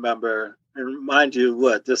I remember, and mind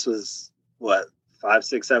you, this was 5,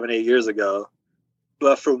 6, 7, 8 years ago.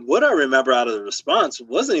 But from what I remember out of the response, it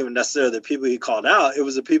wasn't even necessarily the people he called out. It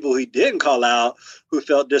was the people he didn't call out who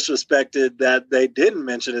felt disrespected that they didn't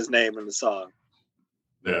mention his name in the song.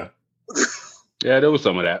 Yeah. Yeah, there was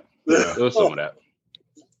some of that. Yeah. There was some of that.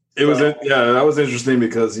 It was, that was interesting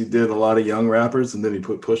because he did a lot of young rappers and then he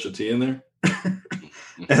put Pusha T in there.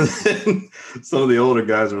 And then some of the older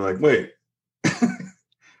guys were like, wait,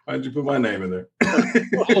 why'd you put my name in there?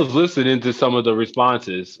 I was listening to some of the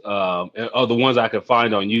responses of the ones I could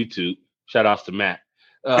find on YouTube. Shout outs to Matt.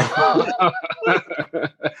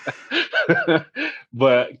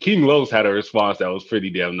 But King Los had a response that was pretty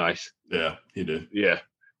damn nice. Yeah, he did. Yeah.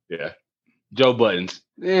 Joe Buttons.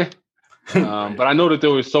 But I know that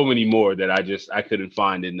there was so many more that I couldn't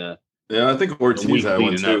find in the. Yeah, I think Ortiz had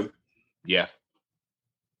one too. Up. Yeah,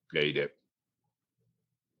 he did.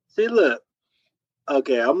 See, look.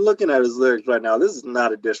 Okay, I'm looking at his lyrics right now. This is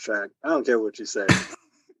not a diss track. I don't care what you say.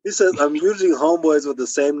 He says, I'm usually homeboys with the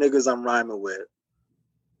same niggas I'm rhyming with.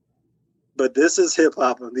 But this is hip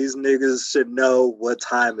hop, and these niggas should know what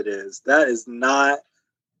time it is. That is not.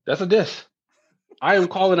 That's a diss. I am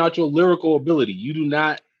calling out your lyrical ability. You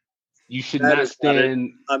should not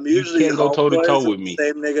stand. I'm usually you can't go toe to toe with me.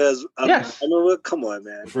 Same niggas. Yes. Come on,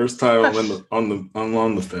 man. First time I'm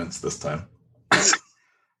on the fence this time.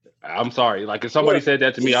 I'm sorry. Like if somebody said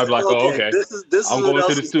that to me, I'd be like, "Oh, okay." This is I'm going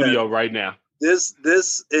to the studio right now. This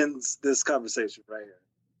ends this conversation right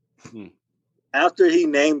here. After he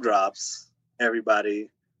name drops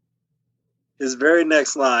everybody, his very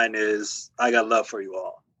next line is, "I got love for you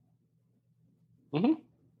all." Mm-hmm.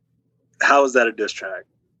 How is that a diss track?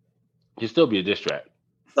 It'd still be a diss track.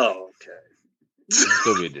 Oh, okay. It'd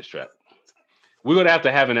still be a diss track. We're gonna have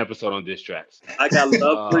to have an episode on diss tracks. I got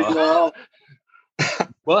love for you all.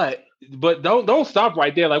 But don't stop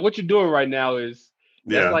right there. Like what you're doing right now is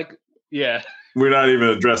we're not even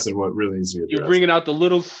addressing what really needs to be addressed. You're bringing out the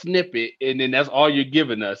little snippet, and then that's all you're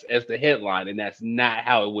giving us as the headline, and that's not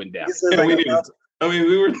how it went down. I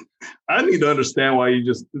need to understand why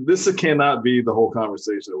this cannot be the whole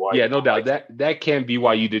conversation. Why? Yeah, no doubt that can't be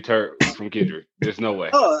why you deter from Kendrick. There's no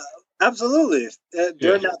way. Oh, absolutely.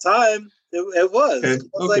 During that time, it was.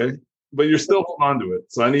 Okay, but you're still holding on to it,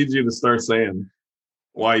 so I need you to start saying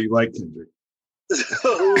why you like Kendrick.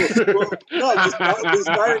 No, we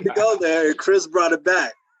started to go there, and Chris brought it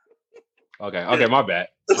back. Okay, my bad.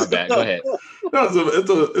 Go ahead. No,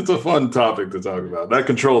 it's a fun topic to talk about. That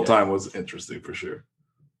control time was interesting for sure,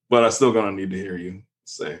 but I'm still gonna need to hear you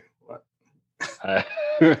say what. Are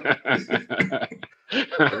you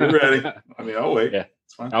ready? I mean, I'll wait. Yeah,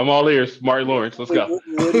 it's fine. I'm all ears. Martin Lawrence, let's go.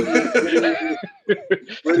 What do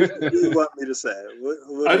you want me to say?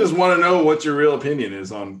 I just want to know what your real opinion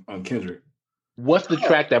is on Kendrick. What's the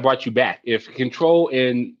track that brought you back? If Control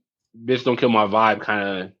and Bitch Don't Kill My Vibe kind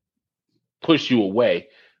of push you away,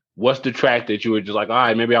 what's the track that you were just like, all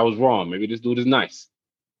right, maybe I was wrong. Maybe this dude is nice.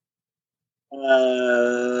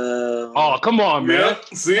 Oh, come on, man. Yeah,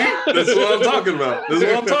 see? That's what I'm talking about.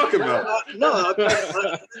 No,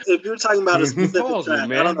 if you're talking about a specific track,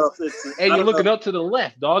 man. I don't know if it's... Hey, you're looking up to the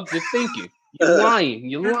left, dog. Just thinking. You're lying.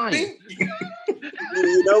 You're lying.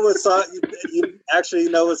 You know what song? You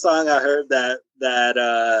know what song I heard that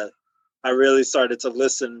I really started to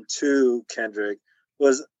listen to Kendrick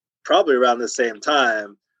was probably around the same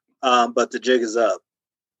time, but The Jig Is Up.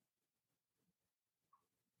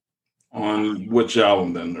 On which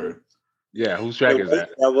album then? Or yeah, whose track is that?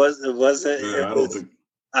 It wasn't. Yeah, I don't think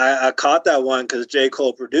I caught that one because J.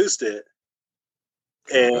 Cole produced it,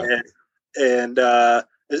 and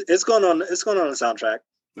it's going on. It's going on the soundtrack.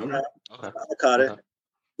 Okay. I caught it,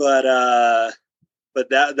 but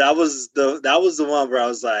that was the one where I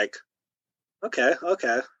was like, okay,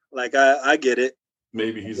 like I get it.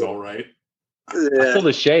 Maybe he's all right. Yeah. I feel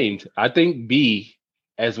ashamed. I think B,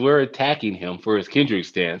 as we're attacking him for his Kendrick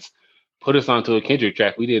stance, put us onto a Kendrick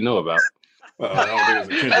track we didn't know about. Well, I don't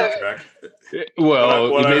think it was a Kendrick track.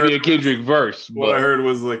 Well, maybe a Kendrick verse. What I heard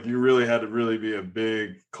was like you really had to really be a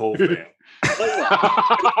big Cole fan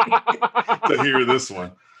to hear this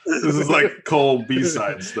one. This is like Cole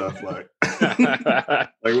B-side stuff. Like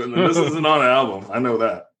this isn't on an album. I know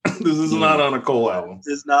that. This is not on a Cole album.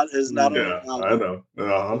 It's not on an album. I know.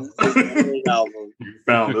 It's not on an album. You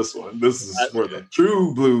found this one. This is for the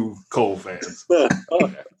true blue Cole fans. Okay.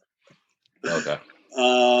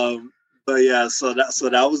 But yeah, so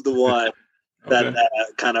that was the one that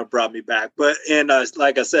kind of brought me back. But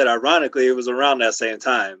like I said, ironically, it was around that same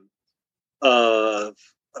time of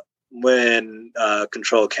when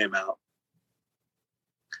Control came out.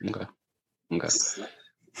 Okay.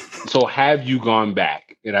 So have you gone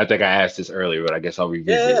back? And I think I asked this earlier, but I guess I'll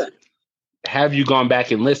revisit it. Have you gone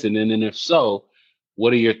back and listened? And then if so,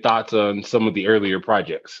 what are your thoughts on some of the earlier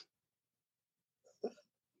projects? I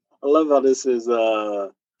love how this is.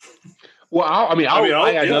 Well, I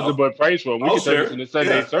got nothing but praise for him. We can take this in the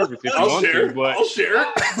Sunday service if you want to, but I'll share.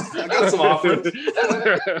 I got some offers.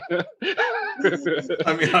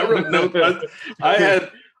 I wrote notes.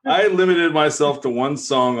 I limited myself to one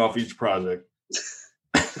song off each project.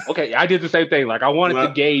 Okay, I did the same thing. Like I wanted to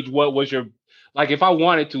gauge what was your, like if I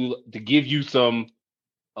wanted to give you some,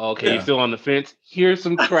 you're still on the fence. Here's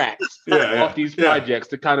some tracks off these projects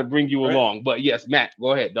to kind of bring you along. But yes, Matt,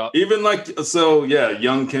 go ahead, dog. Even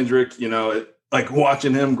young Kendrick, like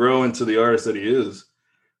watching him grow into the artist that he is.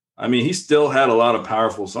 I mean, he still had a lot of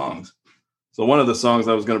powerful songs. So one of the songs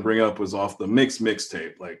I was going to bring up was off the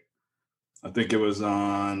mixtape. Like, I think it was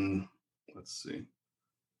on, let's see.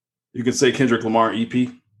 You could say Kendrick Lamar EP.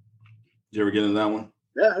 Did you ever get into that one?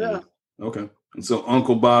 Yeah. Okay. And so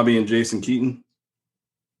Uncle Bobby and Jason Keaton.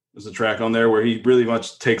 There's a track on there where he really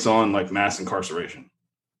much takes on like mass incarceration.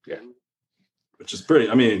 Yeah. Which is pretty,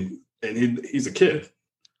 and he's a kid.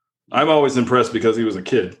 I'm always impressed because he was a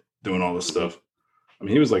kid doing all this stuff. I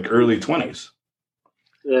mean, he was like early 20s.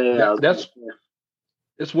 Yeah. That's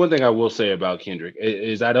one thing I will say about Kendrick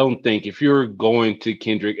is I don't think if you're going to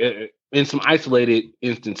Kendrick in some isolated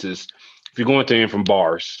instances, if you're going to him from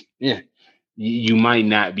bars, you might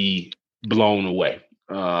not be blown away.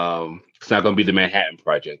 It's not going to be the Manhattan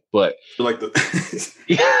Project, but like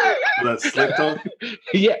that slick talk.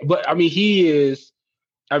 Yeah, but I mean, he is.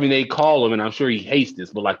 I mean, they call him, and I'm sure he hates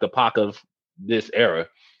this, but like the Pac of this era,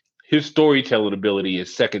 his storytelling ability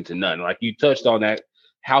is second to none. Like you touched on that,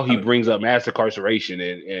 how he brings up mass incarceration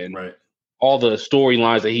and all the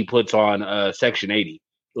storylines that he puts on Section 80.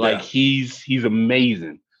 Like he's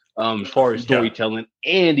amazing as far as storytelling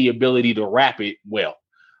and the ability to rap it well.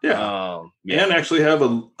 Yeah. And actually have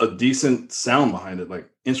a decent sound behind it, like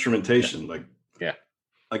instrumentation, like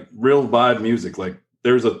real vibe music. Like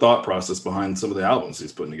there's a thought process behind some of the albums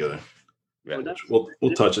he's putting together. Yeah.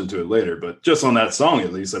 We'll touch into it later, but just on that song,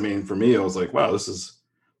 at least, I mean, for me, I was like, wow, this is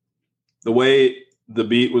the way the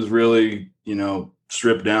beat was really,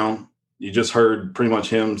 stripped down. You just heard pretty much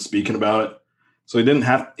him speaking about it. So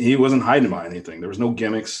he wasn't hiding behind anything. There was no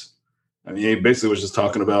gimmicks. I mean, he basically was just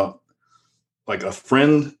talking about like a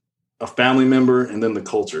friend, a family member, and then the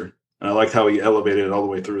culture. And I liked how he elevated it all the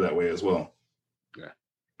way through that way as well. Yeah.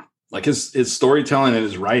 Like his storytelling and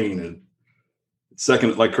his writing is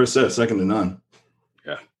second, like Chris said, second to none.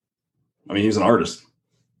 Yeah. I mean, he's an artist.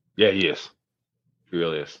 Yeah, he is. He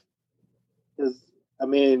really is. I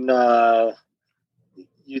mean,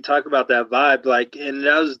 you talk about that vibe, like, and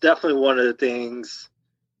that was definitely one of the things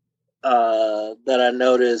that I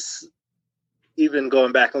noticed even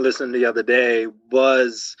going back and listening the other day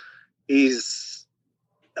was he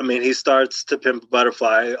starts To Pimp a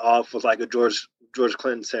Butterfly off with like a George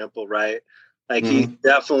Clinton sample, right? Like he's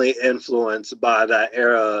definitely influenced by that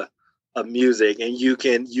era of music, and you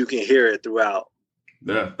can hear it throughout.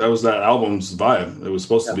 Yeah, that was that album's vibe. It was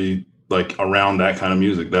supposed to be like around that kind of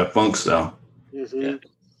music, that funk style. Mm-hmm. Yeah.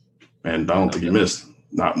 And I don't think he missed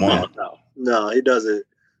not one. No, he doesn't.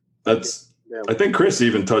 I think Chris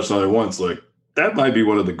even touched on it once. Like that might be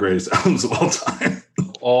one of the greatest albums of all time.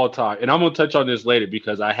 All time. And I'm going to touch on this later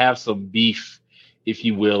because I have some beef, if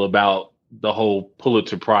you will, about the whole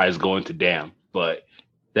Pulitzer Prize going to Damn. But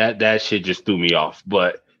that shit just threw me off.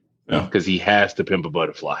 But because he has To Pimp a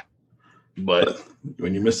Butterfly. But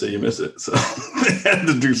when you miss it, you miss it. So they had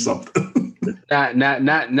to do something.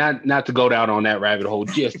 Not to go down on that rabbit hole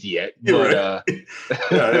just yet. But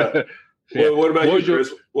What about you,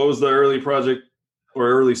 Chris? What was the early project or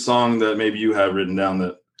early song that maybe you have written down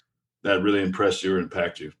that really impressed you or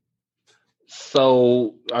impacted you?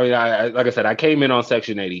 So, I mean, like I said, I came in on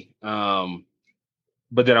Section 80,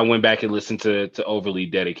 but then I went back and listened to Overly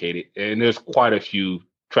Dedicated, and there's quite a few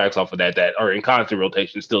tracks off of that are in constant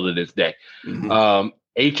rotation still to this day. Mm-hmm.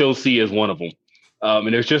 HOC is one of them,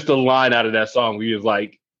 and there's just a line out of that song where he was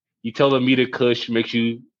like, "You telling me the Kush makes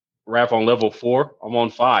you rap on level 4? I'm on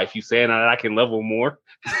 5. You saying that I can level more?"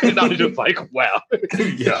 And I was just like, wow.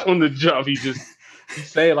 From the jump, he just You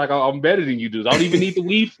say it like I'm better than you dudes. I don't even need the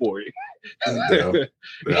weed for it. Yeah.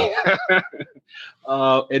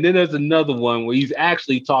 And then there's another one where he's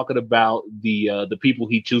actually talking about the people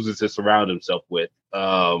he chooses to surround himself with.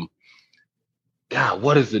 God,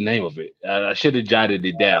 what is the name of it? I should have jotted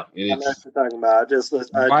it down. And I know what you're talking about.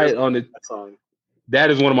 On the song.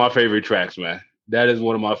 That is one of my favorite tracks, man. That is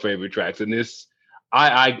one of my favorite tracks, and this,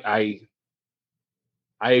 I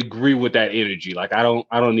agree with that energy. Like I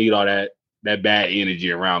don't need all that bad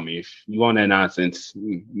energy around me. If you want that nonsense,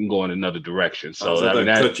 you can go in another direction. So that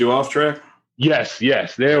cut you off track. Yes.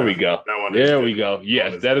 There we go. There we go.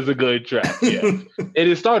 Yes, that is a good track. Yeah, and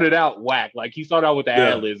it started out whack. Like he started out with the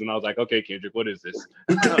ad-libs, and I was like, okay, Kendrick, what is this?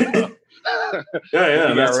 Yeah.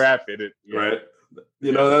 You got rap in it, right?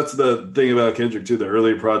 You know, that's the thing about Kendrick too. The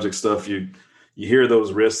early project stuff, you hear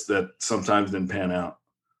those risks that sometimes didn't pan out.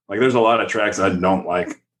 Like there's a lot of tracks I don't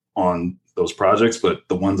like on those projects, but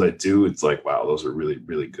the ones I do, it's like, wow, those are really,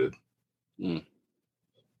 really good.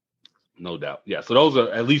 No doubt. Yeah. So those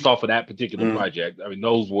are at least off of that particular project. I mean,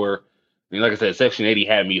 those were, like I said, Section 80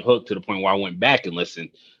 had me hooked to the point where I went back and listened.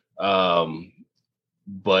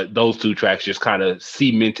 But those two tracks just kind of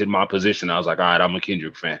cemented my position. I was like, all right, I'm a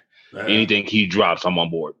Kendrick fan. Anything he drops, I'm on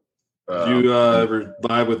board. Did you ever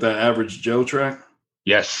vibe with that Average Joe track?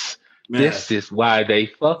 Yes. Man. This is why they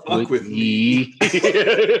fuck with me. Man,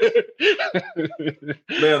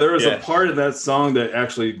 there was a part of that song that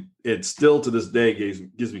actually, it still to this day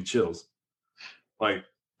gives me chills. Like,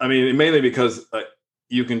 I mean, mainly because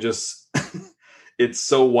you can just, it's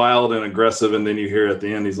so wild and aggressive. And then you hear at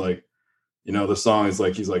the end, he's like, you know, the song is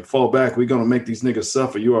like, he's like, fall back. We're going to make these niggas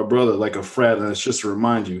suffer. You are brother like a frat. And it's just to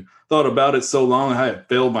remind you. Thought about it so long, I had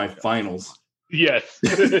failed my finals. Yes.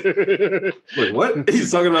 Wait, what? He's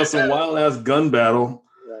talking about some wild ass gun battle,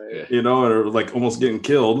 you know, or like almost getting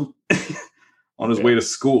killed on his way to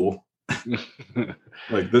school.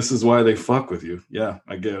 Like, this is why they fuck with you. Yeah,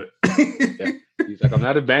 I get it. He's like, I'm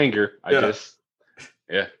not a banger. It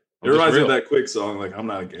reminds me of that Quick song. Like, I'm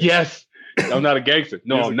not a gangster. Yes. I'm not a gangster.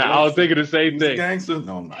 No, I'm not. I was thinking the same thing. A gangster?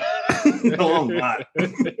 No, I'm not. No, I'm not.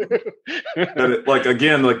 Like,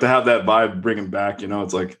 again, like to have that vibe, bring him back, you know,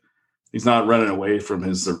 it's like, he's not running away from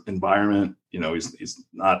his environment. You know, he's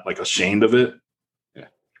not like ashamed of it. Yeah.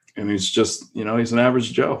 And he's just, you know, he's an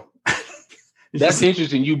average Joe. That's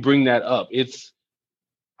interesting. You bring that up.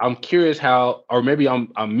 I'm curious how, or maybe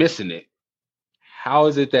I'm missing it. How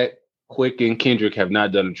is it that Quick and Kendrick have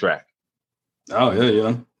not done a track? Oh,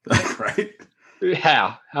 yeah. Right.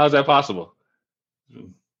 How is that possible?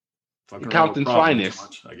 Compton's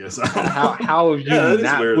finest. I guess. How have you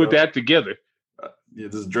not put that together?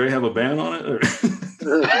 Does Dre have a band on it? Or?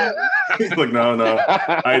 Like, no.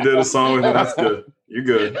 I did a song with him. That's good. You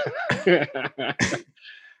good.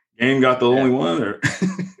 Game got the only one? Or?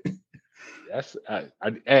 That's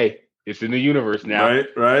hey, it's in the universe now.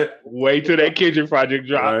 Right. Wait till that Kendrick project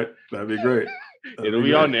drop. All right. That'd be great. It'll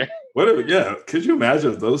be on there. Yeah. Could you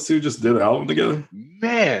imagine if those two just did an album together?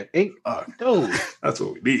 Man, dude. That's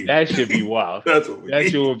what we need. That should be wild. That's what we need. That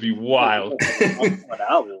shit would be wild.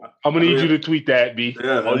 I'm gonna need you to tweet that, B.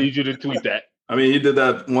 Yeah, I'll need you to tweet that. I mean, he did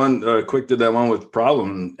that one, Quick did that one with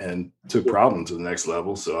Problem and took Problem to the next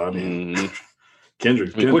level. So, I mean,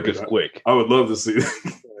 Kendrick. Quick is Quick. I would love to see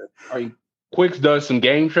that. Quick's does some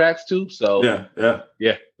game tracks too. So,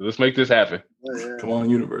 yeah. Let's make this happen. Come on,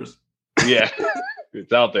 universe. Yeah.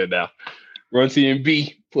 It's out there now. Run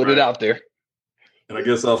CMB, put it out there. And I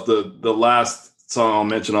guess off the last song I'll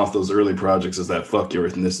mention off those early projects is that Fuck Your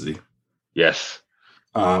Ethnicity. Yes.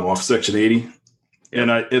 Off Section 80. And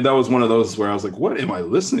that was one of those where I was like, what am I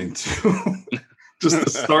listening to? Just to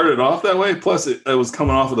start it off that way. Plus, it was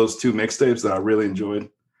coming off of those two mixtapes that I really enjoyed.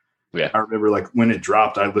 Yeah. I remember like when it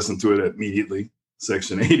dropped, I listened to it immediately.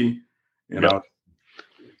 Section 80. You know,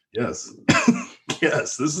 yes.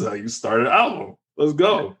 Yes, this is how you start an album. Let's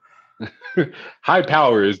go. High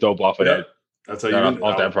Power is dope off of that. That's how you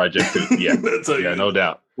off that project too. Yeah. No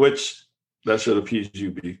doubt. Which that should appease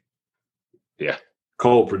you, B. Yeah.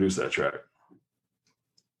 Cole produced that track.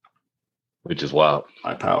 Which is wild.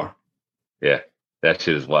 High Power. Yeah. That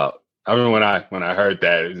shit is wild. I remember when I heard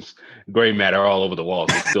that, it was gray matter all over the walls.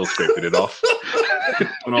 They still scraping it off.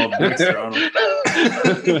 When all bricks are on them.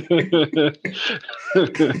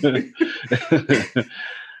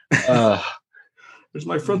 There's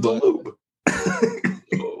my frontal lobe.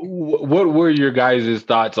 What were your guys'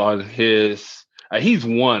 thoughts on his? He's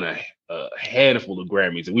won a handful of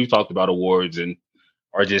Grammys, and we've talked about awards and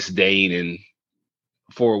our disdain and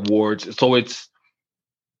for awards. So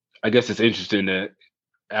I guess it's interesting that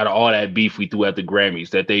out of all that beef we threw at the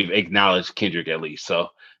Grammys, that they've acknowledged Kendrick at least. So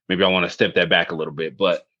maybe I want to step that back a little bit.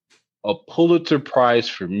 But a Pulitzer Prize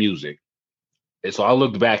for music. And so I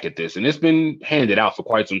looked back at this, and it's been handed out for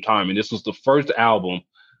quite some time. And this was the first album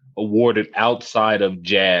awarded outside of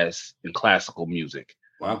jazz and classical music.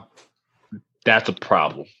 Wow. That's a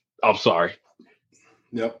problem. I'm sorry.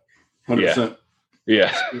 Yep. 100%.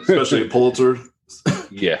 Yeah. Especially Pulitzer.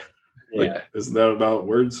 Yeah. Like, isn't that about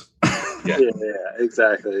words? Yeah,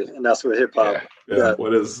 exactly. And that's what hip hop. Yeah.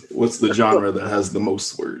 What's the genre that has the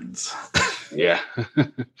most words? Yeah.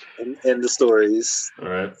 and the stories. All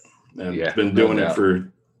right. And it's been doing it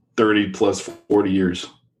for 30 plus 40 years.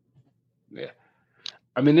 Yeah.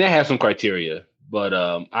 I mean, they have some criteria, but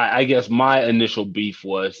I guess my initial beef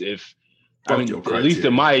was at least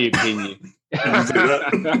in my opinion,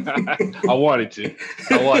 I wanted to.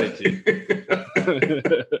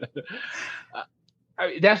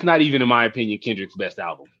 That's not even, in my opinion, Kendrick's best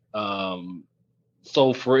album.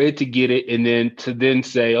 So for it to get it and then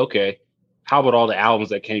say, okay, how about all the albums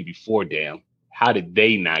that came before Damn? How did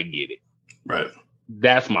they not get it? Right.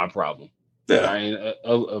 That's my problem. Yeah. I mean,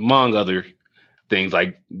 among other things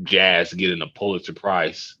like jazz getting a Pulitzer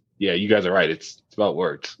Prize. Yeah, you guys are right. It's about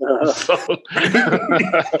words. So.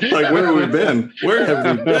 Like, where have we been? Where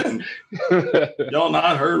have we been? Y'all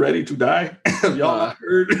not heard Ready to Die? Have y'all not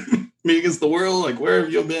heard Me Against the World? Like, where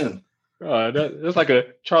have you been? That's like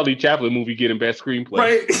a Charlie Chaplin movie getting best screenplay.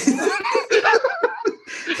 Right.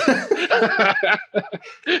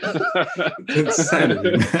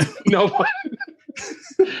 Insanity, man. No.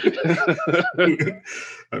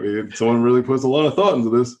 I mean, someone really puts a lot of thought into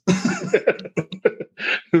this.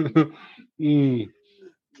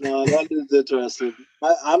 No, that is interesting.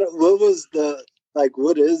 I don't.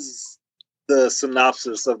 What is the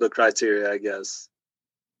synopsis of the criteria? I guess.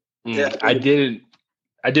 I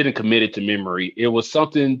didn't commit it to memory. It was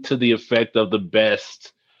something to the effect of the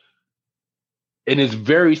best. And it's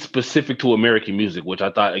very specific to American music, which I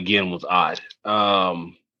thought, again, was odd.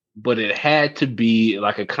 But it had to be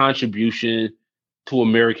like a contribution to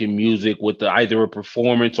American music with either a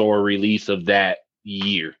performance or a release of that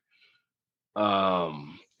year.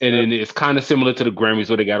 And then it's kind of similar to the Grammys,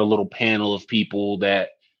 where they got a little panel of people that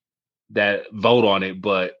vote on it.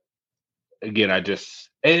 But again, I guess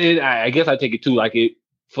I take it too, like it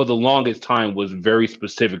for the longest time was very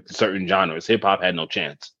specific to certain genres. Hip hop had no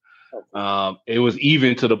chance. It was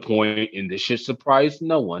even to the point, and this should surprise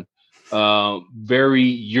no one, very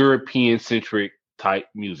European centric type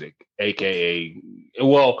music, aka,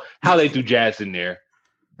 well, how they do jazz in there.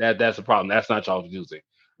 That's a problem. That's not y'all's music,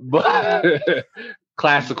 but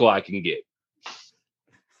classical I can get.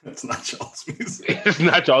 That's not y'all's music. It's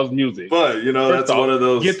not y'all's music. But that's one of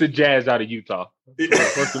those. Get the jazz out of Utah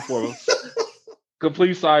first and foremost.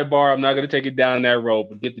 Complete sidebar. I'm not going to take it down that road,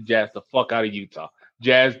 but get the jazz the fuck out of Utah.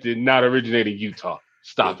 Jazz did not originate in Utah.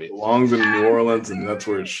 Stop it. It belongs in New Orleans, and that's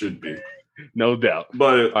where it should be. No doubt.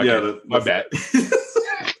 But my bad.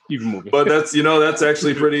 Keep moving. But that's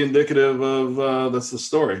actually pretty indicative of that's the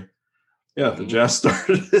story. Yeah, the jazz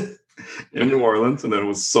started in New Orleans, and then it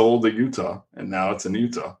was sold to Utah, and now it's in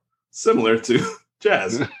Utah. Similar to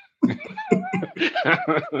jazz.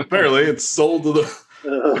 Apparently, it's sold to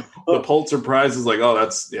the Pulitzer Prize. Is like, oh,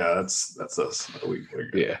 that's us. We're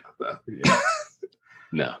good about that. Yeah.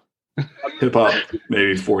 No. Hip hop,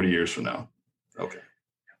 maybe 40 years from now. Okay.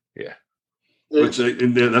 Yeah. Which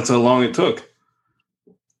that's how long it took.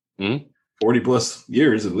 40 plus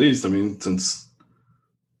years at least. I mean, since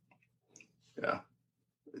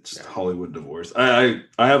it's just Hollywood divorce. I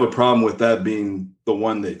have a problem with that being the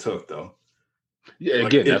one they took, though. Yeah,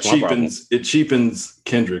 again, that's it cheapens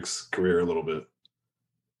Kendrick's career a little bit.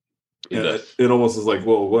 It almost is like,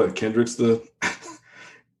 well, what? Kendrick's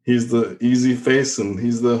he's the easy face, and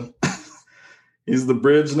he's the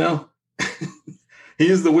bridge now.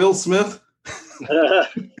 He's the Will Smith.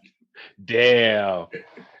 Damn,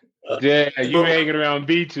 you hanging around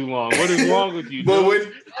B too long. What is wrong with you? But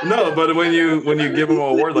when you give him an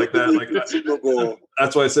award like that, like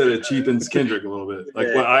that's why I said it cheapens Kendrick a little bit.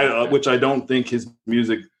 Like which I don't think his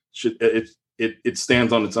music should. It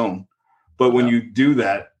stands on its own. But when you do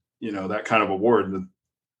that, that kind of award,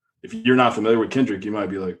 if you're not familiar with Kendrick, you might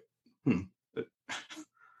be like,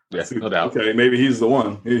 yeah, no doubt. Okay, maybe he's the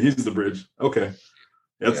one. He's the bridge. Okay,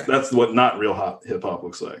 that's what not real hip hop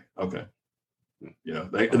looks like. Okay,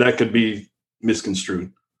 that could be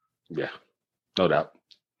misconstrued. Yeah, no doubt.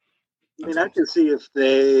 I mean, I can see if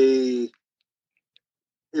they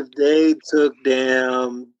took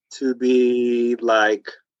Damn to be like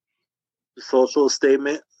a social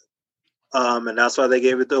statement, and that's why they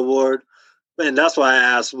gave it the award. And that's why I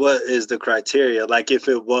asked, what is the criteria? Like, if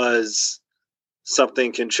it was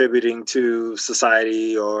something contributing to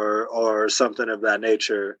society or something of that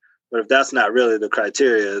nature, But if that's not really the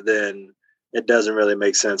criteria, then it doesn't really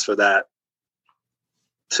make sense for that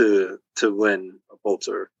to win a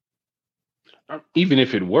Pulitzer. Even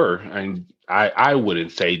if it were, I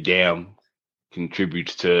wouldn't say Damn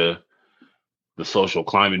contributes to the social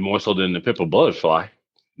climate more so than The Pimp a Butterfly.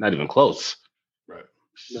 Not even close. Right.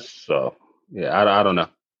 So yeah, I don't know.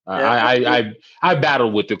 I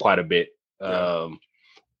battled with it quite a bit.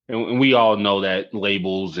 And we all know that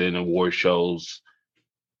labels and award shows,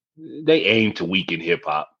 they aim to weaken hip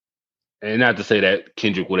hop. And not to say that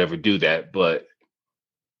Kendrick would ever do that, but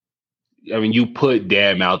I mean, you put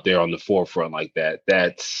Damn out there on the forefront like that.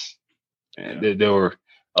 There were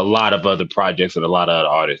a lot of other projects and a lot of other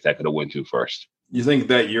artists that could have went to first. You think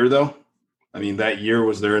that year, though? I mean, that year,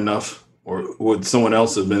 was there enough? Or would someone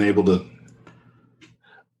else have been able to?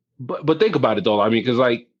 But think about it, though. I mean, because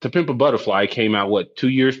like To Pimp a Butterfly came out, 2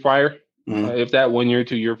 years prior? Mm-hmm. If that 1 year,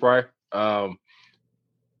 2 year prior?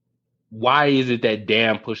 Why is it that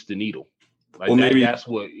Damn pushed the needle? Like, well, maybe that's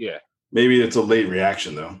what, Maybe it's a late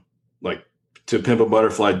reaction, though. Like, To Pimp a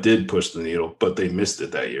Butterfly did push the needle, but they missed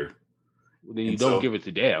it that year. Then you don't give it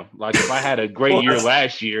to Damn. Like, if I had a great year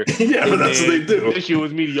last year, but that's what they do. This year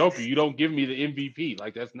was mediocre. You don't give me the MVP.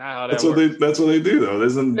 Like, that's not how that's works. That's what they do, though.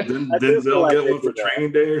 Didn't Denzel get one for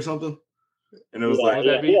Training Day or something? And it was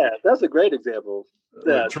that's a great example.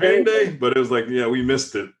 Like Training Day, but it was like, we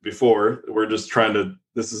missed it before. We're just trying to.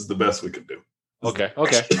 This is the best we could do. Okay,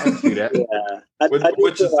 I can see that.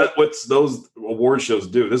 What's those award shows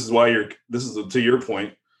do? This is why to your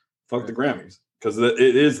point. Fuck the Grammys. Because it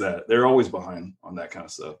is that. They're always behind on that kind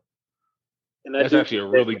of stuff. And that's actually a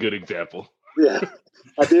really good example. Yeah.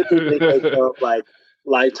 I did think they like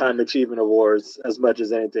Lifetime Achievement Awards as much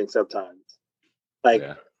as anything sometimes. Like,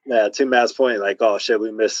 to Matt's point, like, oh shit,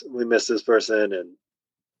 we miss this person, and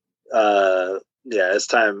it's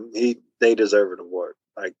time they deserve an award.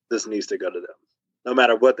 Like, this needs to go to them, no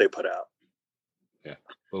matter what they put out. Yeah.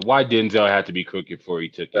 But why Denzel had to be crooked before he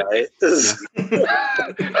took it? Right?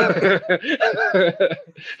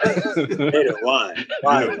 Why?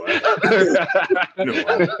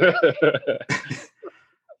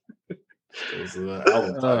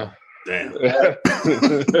 Damn.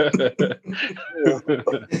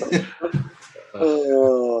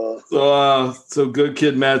 So Good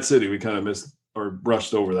Kid, Mad City. We kind of missed or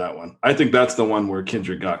brushed over that one. I think that's the one where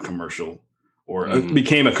Kendrick got commercial. Or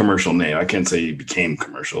became a commercial name. I can't say he became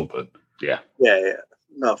commercial, but yeah,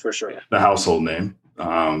 no, for sure. The household name.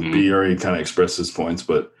 B already kind of expressed his points,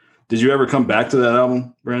 but did you ever come back to that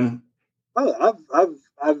album, Brandon? Oh,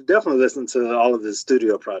 I've definitely listened to all of his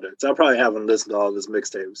studio projects. I probably haven't listened to all of his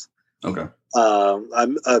mixtapes. Okay.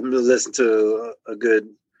 I've listened to a good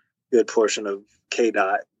portion of K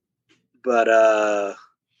Dot, but I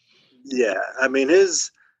mean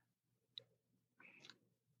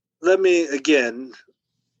let me again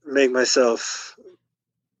make myself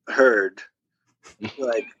heard.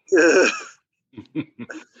 Like,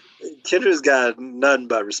 Kendrick's got none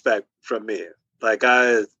but respect from me. Like,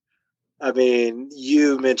 I mean,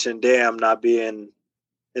 you mentioned Damn not being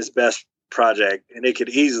his best project, and it could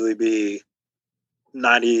easily be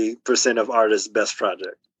 90% of artists' best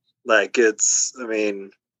project. Like,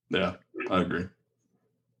 yeah, I agree.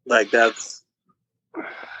 Like, that's.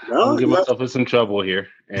 I'll get myself in some trouble here,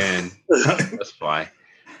 and that's fine.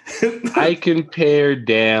 I compare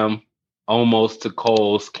Damn almost to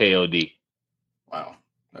Cole's KOD. Wow,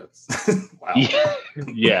 that's wow.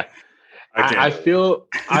 Yeah. I feel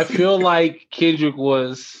like Kendrick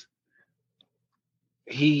was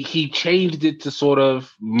he changed it to sort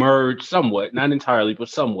of merge somewhat, not entirely, but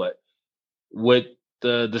somewhat, with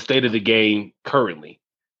the state of the game currently,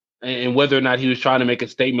 and whether or not he was trying to make a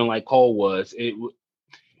statement like Cole was.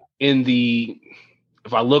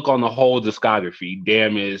 If I look on the whole discography,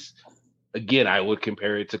 Damn is, again, I would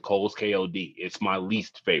compare it to Cole's KOD. It's my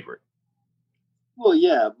least favorite. Well,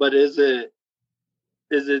 yeah, but it's the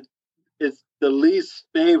least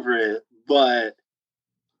favorite, but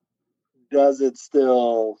does it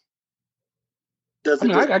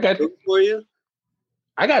I got for you?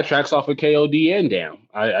 I got tracks off of KOD and Damn.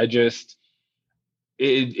 I just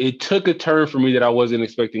it took a turn for me that I wasn't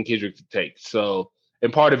expecting Kendrick to take. So,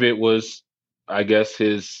 and part of it was, I guess,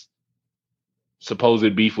 his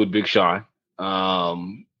supposed beef with Big Sean,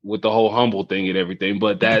 with the whole humble thing and everything.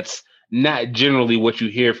 But that's not generally what you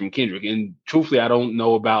hear from Kendrick. And truthfully, I don't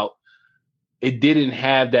know about it. Didn't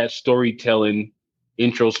have that storytelling,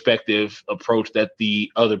 introspective approach that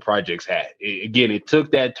the other projects had. It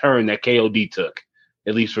took that turn that KOD took,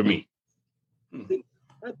 at least for me.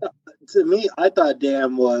 I thought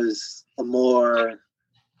Damn was a more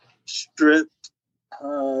stripped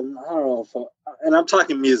don't know and I'm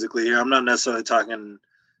talking musically here. I'm not necessarily talking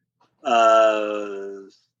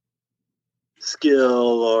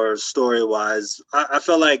skill or story wise. I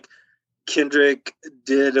feel like Kendrick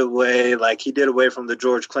did away from the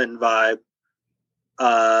George Clinton vibe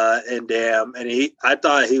in Damn, and I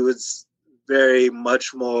thought he was very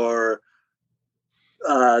much more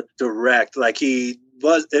direct. Like it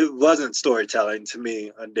wasn't storytelling to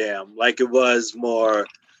me on Damn. Like it was more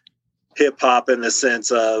hip hop in the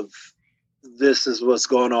sense of this is what's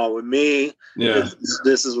going on with me. Yeah,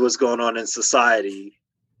 this is what's going on in society.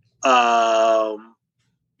 And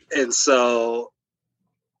so,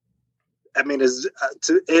 I mean,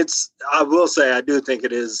 I will say, I do think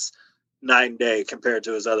it is night and day compared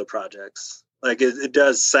to his other projects. Like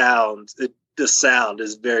the sound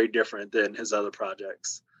is very different than his other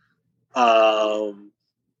projects. I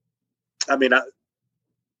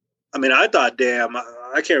thought Damn,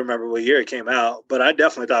 I can't remember what year it came out, but I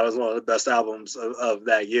definitely thought it was one of the best albums of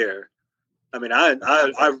that year. I mean, I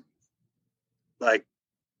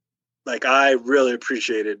really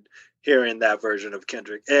appreciated hearing that version of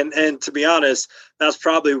Kendrick. And to be honest, that's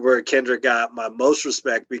probably where Kendrick got my most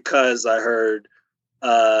respect, because I heard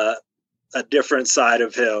a different side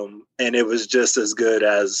of him, and it was just as good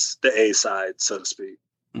as the A side, so to speak.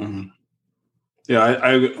 Mm-hmm. Yeah,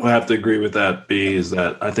 I have to agree with that, B, is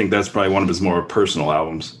that I think that's probably one of his more personal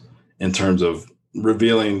albums in terms of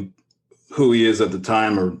revealing who he is at the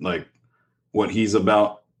time, or like what he's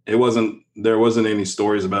about. There wasn't any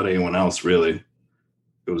stories about anyone else, really.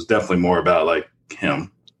 It was definitely more about like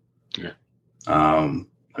him. Yeah. Kung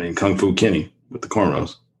Fu Kenny with the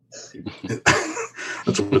cornrows.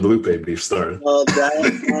 That's where the Lupe beef started. Well,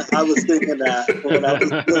 I was thinking that when I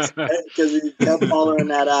was listening, because he kept following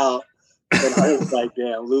that out, and I was like,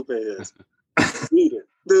 "Damn, Lupe is needed."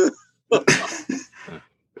 He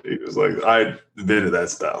was like, "I invented that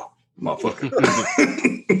style, motherfucker."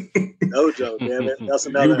 Dojo, damn it! That's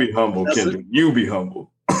another. You be humble, Kendrick. You be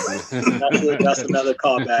humble. That's another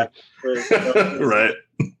callback. Right.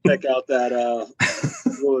 Check out that.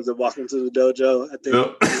 What was it? Walking to the Dojo. I think.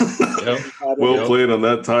 Yep. Well played on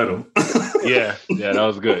that title. yeah, that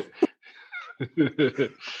was good.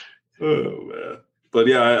 Oh man, but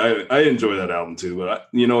yeah, I enjoy that album too. But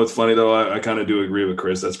it's funny though. I kind of do agree with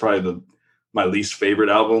Chris. That's probably my least favorite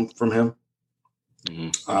album from him.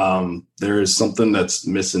 Mm-hmm. There is something that's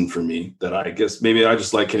missing for me that I guess maybe I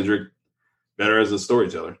just like Kendrick better as a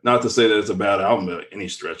storyteller. Not to say that it's a bad album by any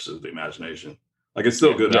stretch of the imagination. Like it's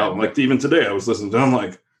still a good album. Like even today I was listening to it, I'm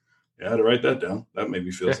like, yeah, I had to write that down. That made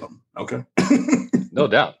me feel something. Okay. No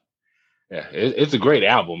doubt. Yeah, it's a great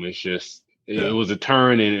album. It's just it was a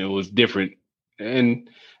turn and it was different. And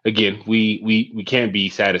again, we can't be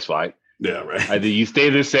satisfied. Yeah, right. Either you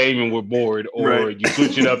stay the same and we're bored, or you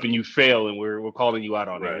switch it up and you fail and we're calling you out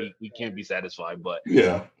on it. We can't be satisfied. But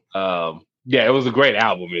it was a great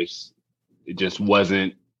album. It just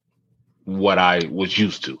wasn't what I was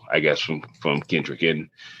used to, I guess, from Kendrick. And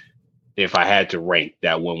if I had to rank,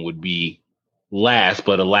 that one would be last,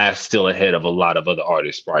 but last still ahead of a lot of other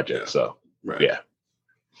artists' projects. So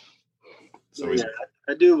So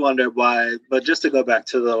I do wonder why, but just to go back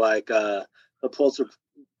to the Pulitzer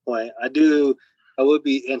point, I would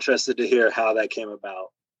be interested to hear how that came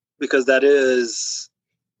about, because that is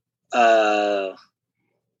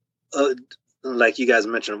like you guys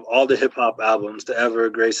mentioned, of all the hip hop albums to ever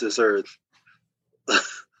grace this earth.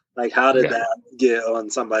 Like, how did that get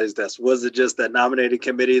on somebody's desk? Was it just that nominated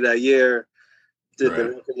committee that year? Did the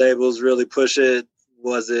record labels really push it?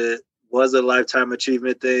 Was it a lifetime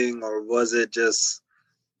achievement thing, or was it just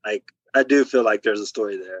like, I do feel like there's a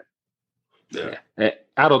story there. Yeah.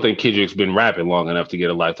 I don't think Kendrick's been rapping long enough to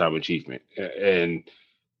get a lifetime achievement. And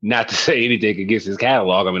not to say anything against his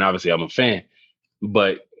catalog. I mean, obviously I'm a fan,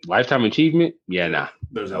 but lifetime achievement? Yeah, nah.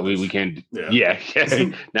 We can't. Yeah.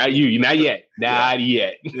 Not you. Not yet. Not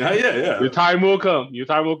yet. Not yet. Yeah. Your time will come,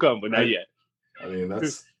 but not yet. I mean,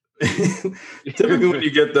 that's typically when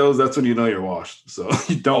you get those, that's when you know you're washed. So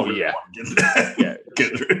you don't want to get that. Yeah.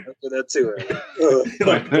 After that too.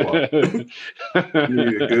 Like, come on. You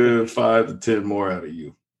need a good 5 to 10 more out of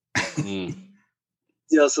you.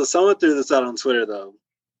 Yeah. So someone threw this out on Twitter though.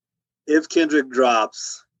 If Kendrick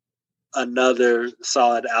drops another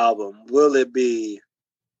solid album, will it be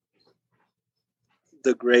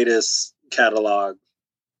the greatest catalog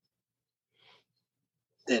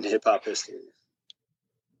in hip hop history?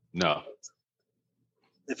 No.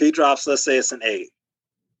 If he drops, let's say it's an 8.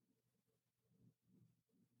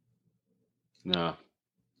 No,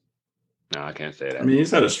 I can't say that. I mean,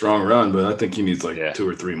 he's had a strong run, but I think he needs 2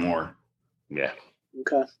 or 3 more. Yeah.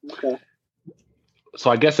 Okay.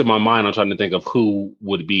 I guess in my mind, I'm trying to think of who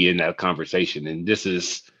would be in that conversation. And this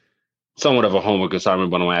is somewhat of a homework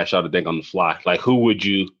assignment, but I'm going to ask y'all to think on the fly. Like, who would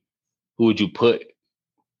you put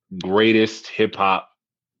greatest hip hop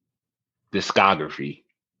discography?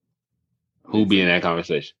 Who be in that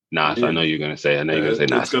conversation? Nas. Yeah. I know you're going to say. I know you're going to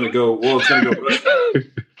say Nas. It's going to go. Well, it's going to go.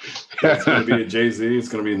 It's going to be a Jay-Z. It's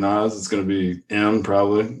going to be Nas. It's going to be M.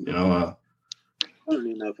 Probably. You know. I don't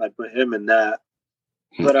even know if I'd put him in that.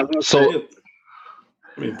 But I'm going to say.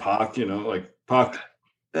 I mean, Pac. You know, like Pac.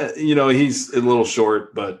 You know, he's a little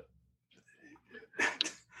short, but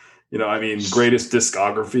you know, I mean, greatest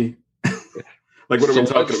discography. Like, what are we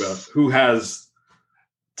talking about? Who has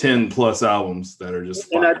 10 plus albums that are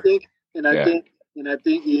just fire? And I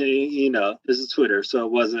think, you know, this is Twitter, so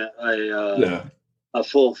it wasn't a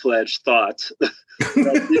full-fledged thought.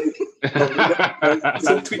 It's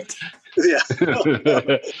a tweet. Yeah.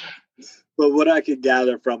 But what I could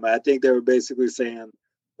gather from it, I think they were basically saying,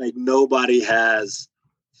 like, nobody has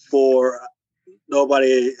come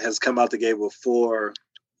out the gate with 4.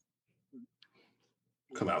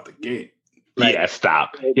 Come out the gate. Like, yeah,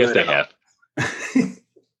 stop. Yes, they have.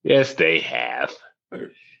 Yes, they have.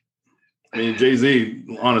 I mean,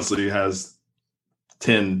 Jay-Z honestly has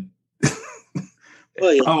 10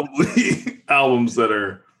 probably albums that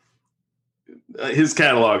are his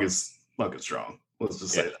catalog is fucking strong. Let's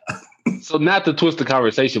just say that. So not to twist the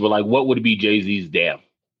conversation, but like, what would be Jay-Z's Damn?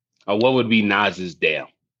 Or what would be Nas's Damn?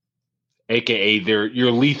 AKA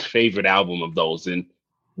your least favorite album of those and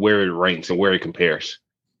where it ranks and where it compares.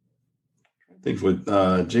 I think with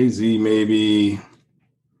Jay-Z, maybe.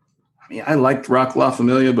 I mean, I liked Rock La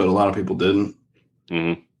Familia, but a lot of people didn't.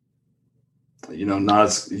 Mm-hmm. You know,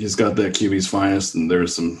 Nas, he's got that QB's finest, and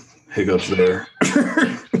there's some hiccups there.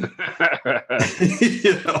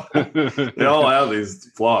 You know, they all have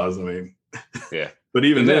these flaws. I mean, yeah. But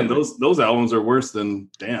even then, those albums are worse than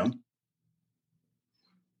Damn.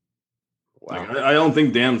 Wow. Like, I don't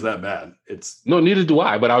think Damn's that bad. No, neither do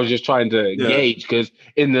I. But I was just trying to gauge, because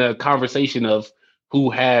in the conversation of who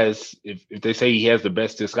has, if they say he has the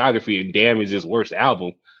best discography and Damn is his worst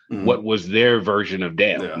album, what was their version of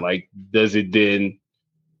Damn? Yeah. Like, does it then?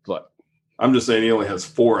 What? I'm just saying he only has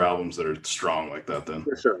 4 albums that are strong like that. Then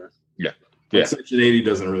for sure. Yeah. Like Section 80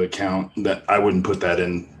 doesn't really count. That I wouldn't put that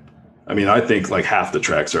in. I mean, I think like half the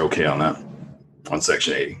tracks are okay on that, on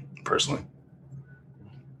Section 80, personally.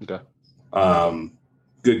 Okay.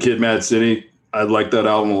 Good Kid, Mad City. I like that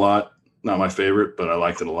album a lot. Not my favorite, but I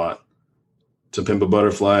liked it a lot. To Pimp a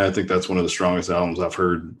Butterfly, I think that's one of the strongest albums I've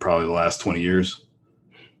heard probably the last 20 years.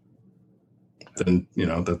 Then, you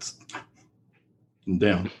know, that's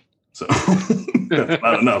Damn. So that's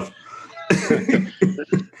not enough.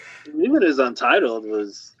 Even his Untitled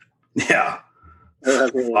was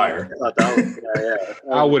fire.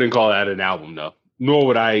 I wouldn't call that an album, though. Nor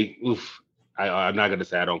would I. I'm not gonna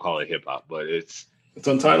say I don't call it hip hop, but it's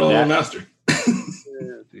Untitled and Master.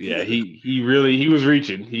 Yeah, he was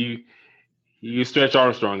reaching. He Stretch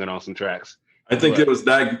Armstrong on some tracks. I think it was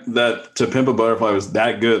that To Pimp a Butterfly was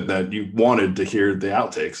that good that you wanted to hear the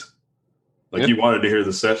outtakes. Like you wanted to hear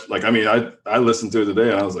the set. Like, I mean, I listened to it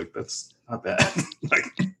today and I was like, that's not bad. Like,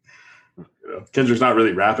 you know, Kendrick's not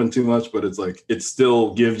really rapping too much, but it's like, it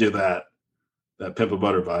still gives you that Pimp a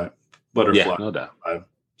Butterfly no doubt. vibe.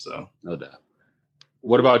 So no doubt.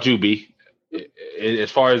 What about you, B?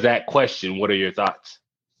 As far as that question, what are your thoughts?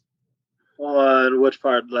 On which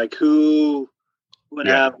part? Like, who would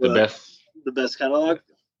have the best catalog?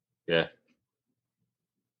 Yeah.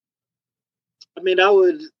 I mean, I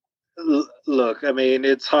would look. I mean,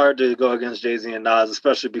 it's hard to go against Jay-Z and Nas,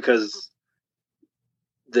 especially because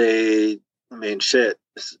it's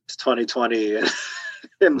 2020 and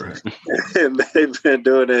they've been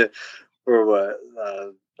doing it for what?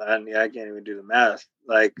 I can't even do the math.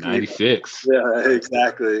 Like 96. Yeah,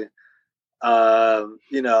 exactly.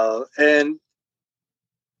 You know, and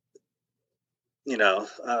you know,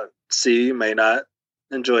 C, you may not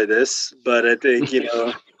enjoy this, but I think, you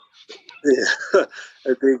know,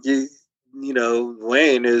 I think you know,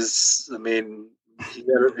 Wayne is. I mean,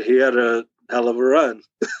 he had a hell of a run.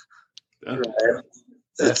 Right?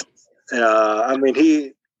 I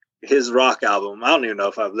mean, his rock album. I don't even know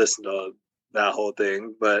if I've listened to that whole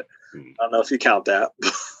thing, but I don't know if you count that.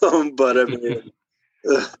 But I mean,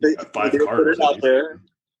 they put it out there.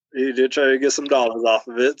 He did try to get some dollars off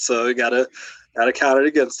of it, so you gotta count it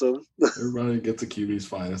against him. Everybody gets a QB's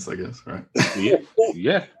finest, I guess, right?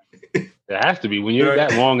 Yeah. It has to be. When you're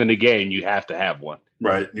that long in the game, you have to have one.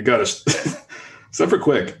 Right. You got to. Except for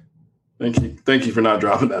Quick. Thank you for not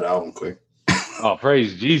dropping that album, Quick. Oh,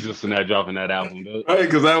 praise Jesus for not dropping that album, dude. Right,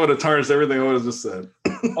 because that would have tarnished everything I would have just said.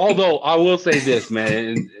 Although I will say this, man,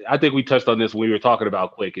 and I think we touched on this when we were talking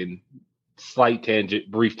about Quick, and slight tangent,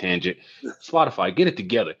 brief tangent. Spotify, get it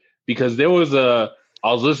together, because there was I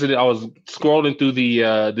was scrolling through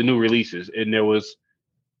the new releases, and there was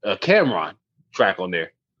a Cameron track on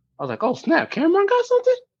there. I was like, oh snap, Cameron got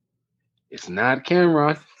something? It's not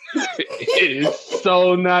Cameron. It is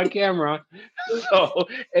so not Cameron. So,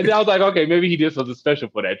 and I was like, okay, maybe he did something special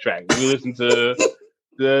for that track. We listened to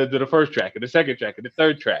the first track and the second track and the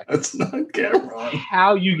third track. That's not Cameron.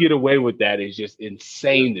 How you get away with that is just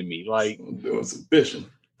insane to me. Like, doing some fishing.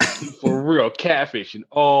 For real, catfishing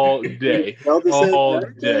all day. All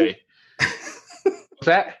day. What's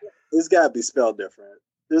that? It's got to be spelled different.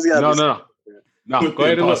 There's got to No. No, go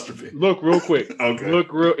ahead and look real quick. Okay.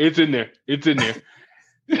 Look real. It's in there.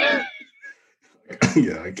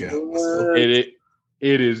 Yeah, I can't. It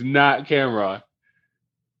is not Cameron.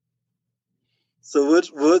 So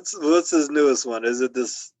what's his newest one? Is it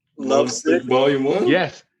this Love Sick Volume 1?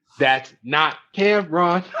 Yes, that's not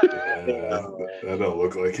Cameron. That don't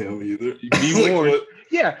look like him either. Be warned.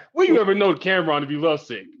 Yeah, when you ever know Cameron to be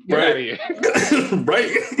lovesick? Get out of here.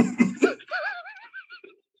 Right.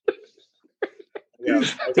 Yeah.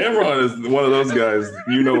 Cameron is one of those guys.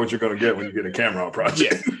 You know what you're going to get when you get a Cameron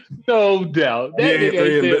project. Yeah, no doubt. That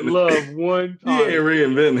nigga ain't love one time. He ain't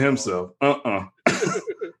reinventing himself.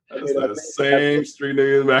 That's the same street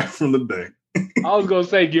niggas back from the day. I was gonna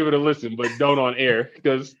say give it a listen, but don't on air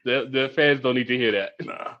because the fans don't need to hear that.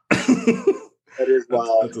 Nah. That is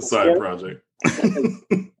wild. That's a side project.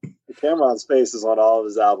 Cameron's face is on all of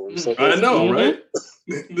his albums. So I know, right?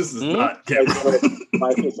 This is not Cameron.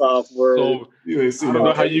 Microsoft Word. So, you ain't seen I don't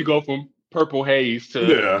know how you go from Purple Haze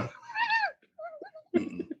to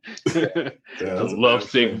Love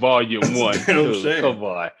Sick Volume 1. Come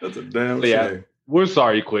on. That's a damn shame. We're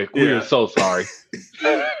sorry, Quick. We are so sorry.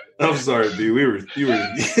 I'm sorry, B. You were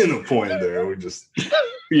in a point there. We just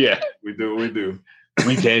we do.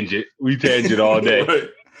 We tangent all day. Right.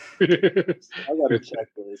 I gotta check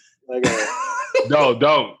this. No,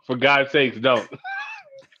 don't. For God's sakes, don't.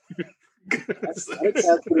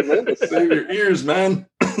 Save your ears, man.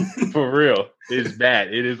 For real. It's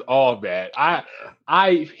bad. It is all bad.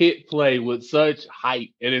 I hit play with such hype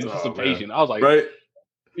and anticipation. I was like, right?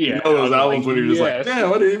 Yeah. You know those albums when you're just like,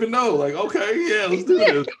 damn, I didn't even know. Like, okay, yeah, let's do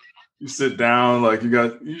this. You sit down, like you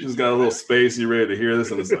just got a little space, you're ready to hear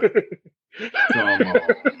this, and it's like, come on,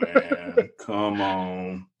 man. Come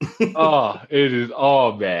on. Oh, it is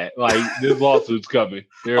all bad. Like this lawsuit's coming.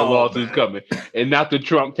 There are lawsuits coming. And not the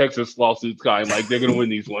Trump Texas lawsuits kind. Like they're gonna win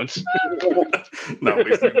these ones. Not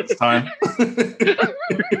wasting this time.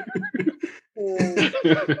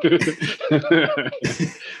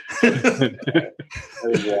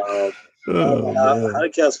 How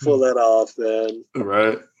did cats pull that off, man?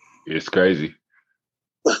 Right. It's crazy.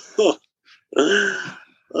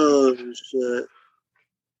 Oh shit.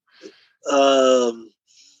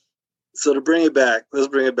 So to bring it back, let's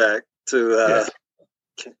bring it back to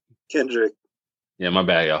Kendrick. Yeah, my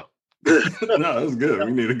bad, y'all. No, that's good.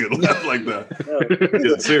 We need a good laugh like that.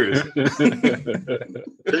 Get serious.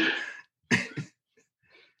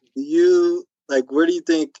 Where do you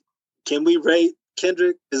think, can we rate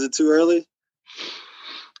Kendrick? Is it too early?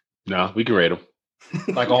 No, we can rate him.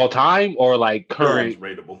 Like all time or like current?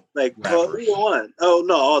 Rateable. Like, well, either one. Oh,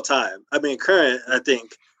 no, all time. I mean, current, I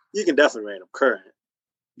think you can definitely rate him current.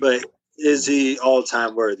 But is he all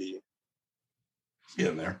time worthy?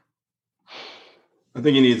 Getting there. I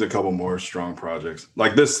think he needs a couple more strong projects.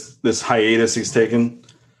 Like this hiatus he's taken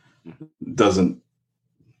doesn't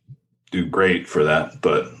do great for that,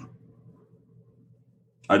 but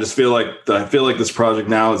I just feel like this project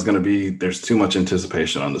now is going to be, there's too much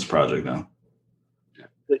anticipation on this project now.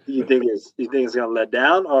 You think it's going to let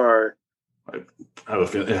down, or? I have a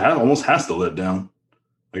feeling it almost has to let down.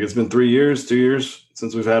 Like it's been 2 years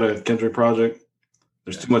since we've had a Kendrick project.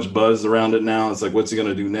 There's too much buzz around it now. It's like, what's he going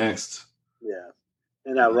to do next? Yeah.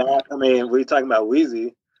 And that rock, I mean, we talking about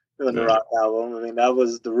Weezy doing the rock album. I mean, that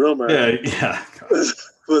was the rumor. Yeah.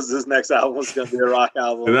 Was this next album was going to be a rock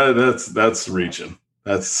album? That's reaching.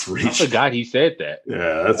 That's reaching. I forgot he said that.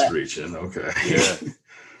 Yeah, that's reaching. Okay. Yeah.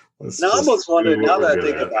 Now I almost wonder, now that I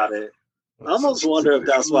think about it, I almost wonder if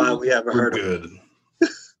that's why we haven't heard of him.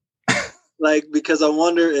 Like, because I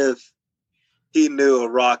wonder if he knew a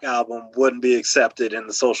rock album wouldn't be accepted in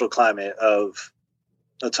the social climate of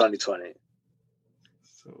 2020.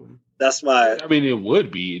 So that's my. I mean, it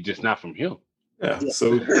would be, just not from him. Yeah.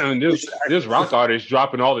 So I mean, there's rock artists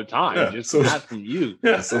dropping all the time, just not from you.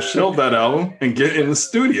 Yeah. So shelve that album and get in the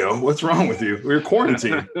studio. What's wrong with you? We're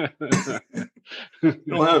quarantined.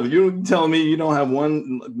 You telling me you don't have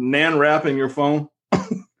one Nan rap in your phone?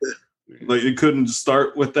 Like you couldn't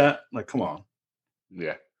start with that. Like, come on.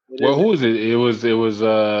 Yeah. Well, who was it? It was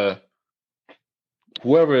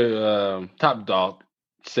whoever Top Dog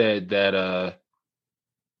said that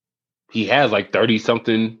he has like 30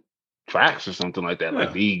 something tracks or something like that. Yeah.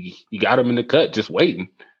 Like he got him in the cut, just waiting.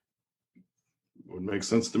 Would make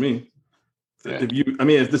sense to me. Yeah.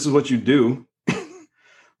 If this is what you do,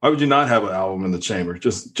 why would you not have an album in the chamber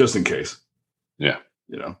just in case? Yeah,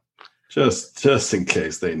 just in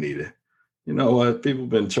case they need it. You know what? People have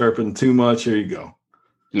been chirping too much. Here you go.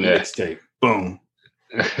 Yeah. Mixtape. Boom.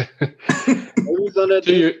 Maybe he's on that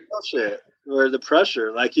shit or the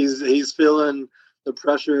pressure. Like he's feeling the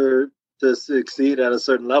pressure to succeed at a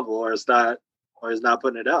certain level, or he's not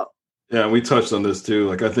putting it out. Yeah, we touched on this too.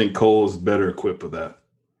 Like I think Cole's better equipped with that.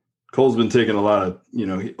 Cole's been taking a lot of,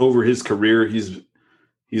 over his career, he's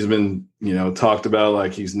been, talked about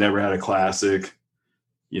like he's never had a classic.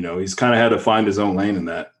 He's kind of had to find his own lane in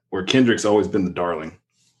that, where Kendrick's always been the darling.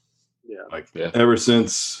 Yeah. Ever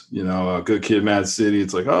since, Good Kid, Mad City,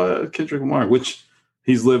 it's like, oh, Kendrick Lamar, which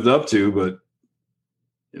he's lived up to, but,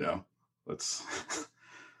 let's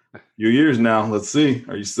few years now. Let's see.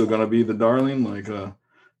 Are you still going to be the darling? Like,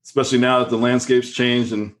 especially now that the landscape's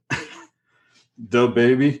changed and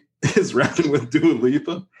DaBaby is rapping with Dua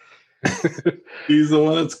Lipa. He's the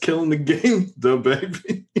one that's killing the game,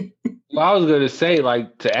 DaBaby. Well, I was going to say,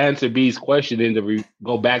 like, to answer B's question and to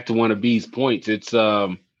go back to one of B's points, it's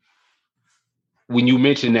when you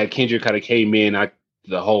mentioned that Kendrick kind of came in,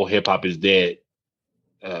 the whole hip hop is dead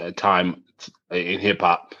time in hip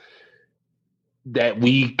hop, that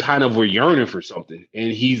we kind of were yearning for something.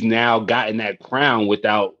 And he's now gotten that crown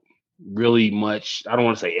without really much, I don't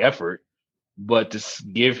want to say effort, but to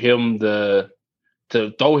give him to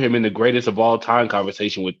throw him in the greatest of all time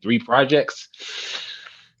conversation with 3 projects,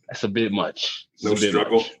 that's a bit much. No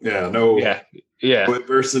struggle. Much. Yeah. No. Yeah. Yeah. No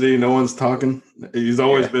adversity. No one's talking. He's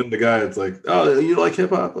always been the guy that's like, oh, you like hip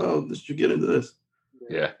hop? Oh, did you get into this?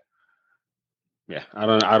 Yeah. Yeah. I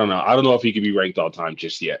don't know. I don't know if he could be ranked all time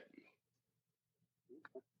just yet.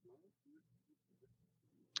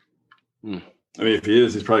 If he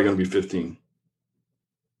is, he's probably going to be 15.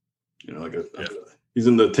 He's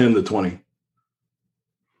in the 10 to 20.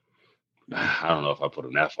 I don't know if I put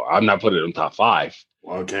him that far. I'm not putting him in top 5.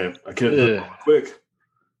 Well, I can't put him quick.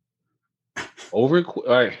 Over quick?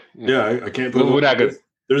 All right. Yeah, I can't put him over.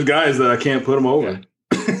 There's guys that I can't put him over.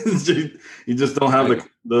 Yeah. You just don't have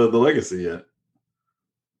the legacy yet.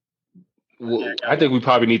 Well, I think we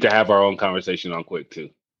probably need to have our own conversation on Quick too.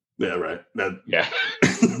 Yeah, right. Yeah.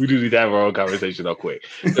 We do need to have our own conversation on Quick.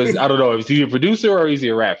 Because I don't know, is he a producer or is he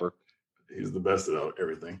a rapper? He's the best at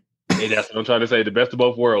everything. Hey, that's what I'm trying to say. The best of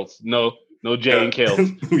both worlds. No Jay and Kells.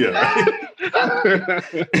 Yeah.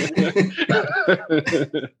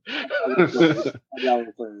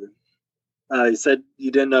 You said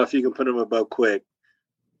you didn't know if you can put him above Quick.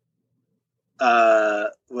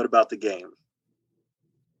 What about the game?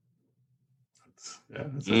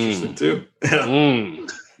 That's interesting too. Yeah.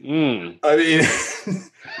 I mean,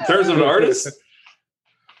 in terms of an artist,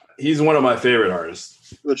 he's one of my favorite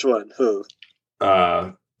artists. Which one? Who?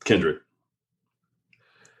 Kendrick.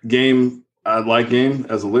 Game, I like Game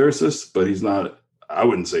as a lyricist, but he's not. I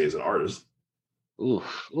wouldn't say he's an artist.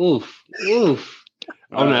 Oof.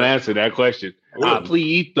 I'm not answering that question.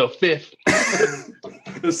 Plead the 5th.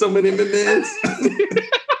 There's so many minutes.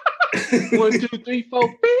 1, 2, 3, 4,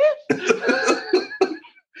 5.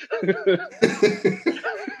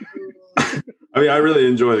 I really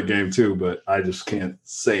enjoy the game too, but I just can't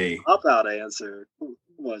say. Pop-out answer.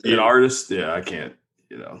 An artist, yeah, I can't.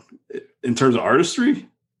 In terms of artistry,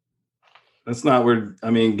 that's not where.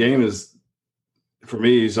 Game is, for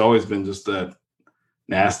me, he's always been just that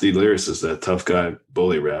nasty lyricist, that tough guy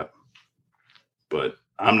bully rap. But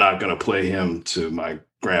I'm not gonna play him to my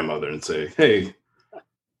grandmother and say, "Hey,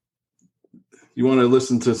 you want to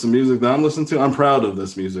listen to some music that I'm listening to? I'm proud of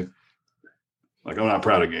this music." Like, I'm not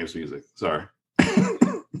proud of Game's music. Sorry.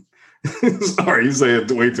 Sorry, you say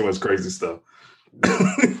way too much crazy stuff.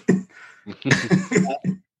 I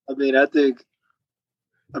think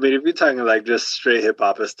if you're talking like just straight hip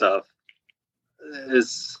hop and stuff,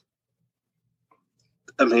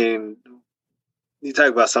 you talk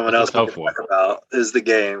about someone else to talk about is the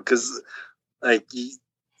Game, because like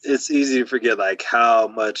it's easy to forget like how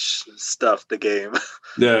much stuff the Game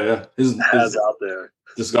has out there.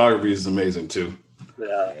 Discography is amazing too.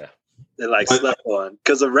 Yeah. They slept on,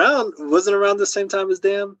 because wasn't around the same time as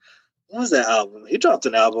Damn. What was that album? He dropped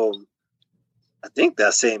an album, I think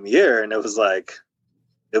that same year, and it was a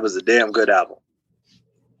damn good album.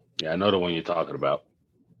 Yeah, I know the one you're talking about.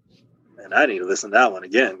 And I need to listen to that one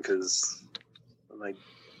again, because Like,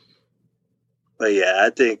 but yeah,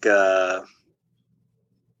 I think was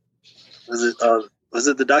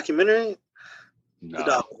it the documentary? No.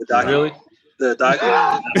 The documentary. Really? The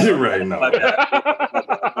documentary. You're right. No.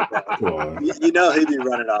 You know he'd be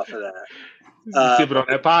running off of that. Sipping on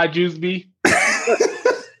that pie juice, B.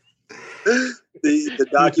 the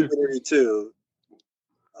documentary too.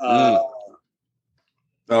 Oh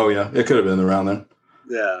yeah, it could have been around then.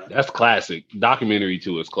 Yeah, that's classic. Documentary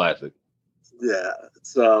 2 is classic. Yeah,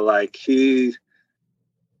 so like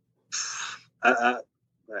what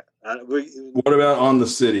about On the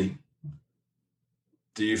City?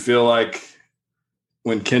 Do you feel like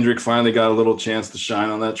when Kendrick finally got a little chance to shine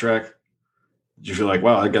on that track, did you feel like,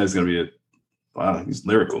 wow, that guy's gonna be he's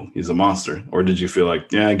lyrical, he's a monster? Or did you feel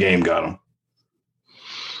like, yeah, Game got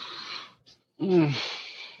him?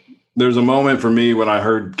 There's a moment for me when I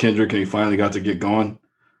heard Kendrick and he finally got to get going.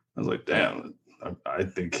 I was like, damn, I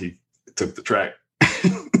think he took the track.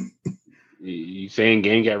 You saying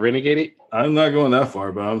Game got renegaded? I'm not going that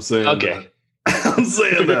far, but I'm saying I'm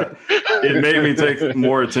saying that it made me take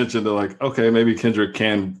more attention to like, okay, maybe Kendrick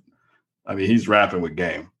can. I mean, he's rapping with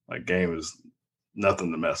Game. Like Game is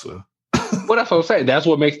nothing to mess with. Well, that's what I'm saying. That's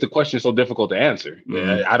what makes the question so difficult to answer.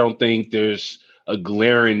 Mm-hmm. I don't think there's a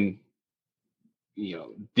glaring,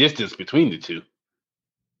 distance between the two.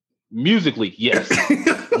 Musically, yes.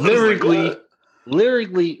 lyrically.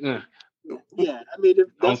 Yeah, I mean,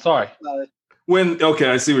 I'm sorry. I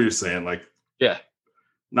see what you're saying. Like, yeah,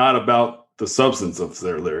 not about the substance of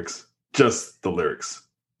their lyrics, just the lyrics,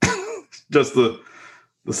 just the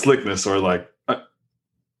slickness, or like,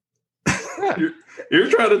 you're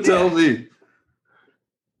trying to tell me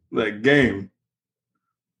that Game.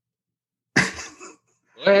 Go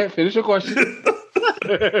ahead, finish your question.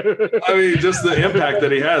 I mean, just the impact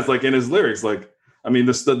that he has, like in his lyrics, like, I mean,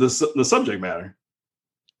 the subject matter.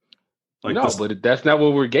 Like no, but that's not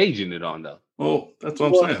what we're gauging it on, though. Well, that's what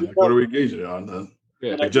I'm saying. Like, what are we gauging it on, then?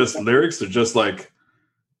 Yeah. Like just lyrics, or just like,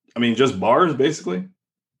 I mean, just bars, basically.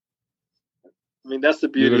 I mean, that's the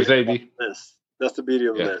beauty of this. That's the beauty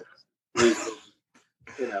of this.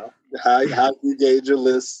 How you gauge your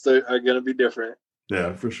lists are going to be different.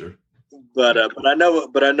 Yeah, for sure. But I know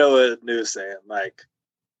what New's saying. Like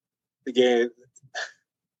the Game,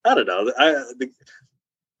 I don't know.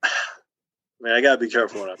 Man, I gotta be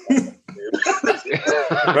careful when I'm talking.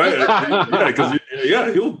 Right? Yeah, because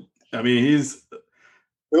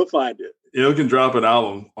he'll find it. He can drop an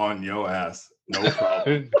album on your ass, no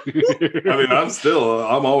problem. I mean,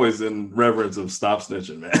 I'm always in reverence of Stop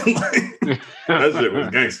Snitching, man. Like, that shit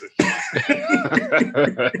was gangster.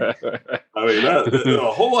 I mean,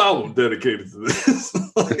 a whole album dedicated to this.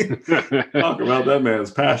 Like, talk about that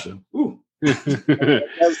man's passion. Ooh. I'm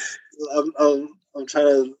trying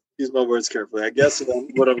to use my words carefully. I guess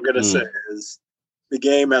what I'm going to say is the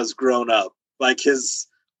Game has grown up. Like his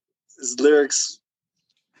lyrics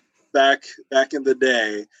back in the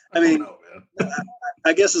day. I mean,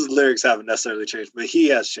 I guess his lyrics haven't necessarily changed, but he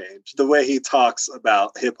has changed. The way he talks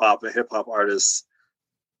about hip hop and hip hop artists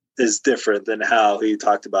is different than how he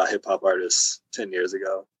talked about hip hop artists 10 years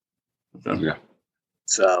ago. Yeah.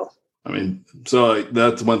 So, I mean,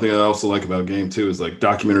 that's one thing I also like about Game too, is like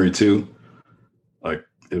documentary 2. Like,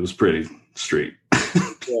 it was pretty street.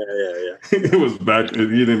 Yeah. It was back.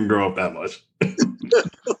 You didn't grow up that much.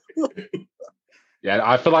 Yeah,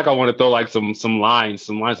 I feel like I want to throw like some lines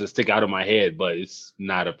that stick out of my head, but it's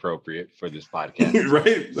not appropriate for this podcast.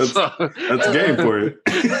 Right? That's Game for you.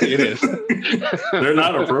 It is. They're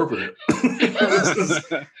not appropriate.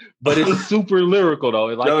 But it's super lyrical though.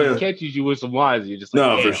 It catches you with some lines. You're just like,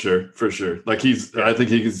 no, damn. for sure. Like I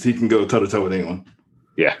think he can go toe to toe with anyone.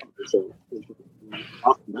 Yeah.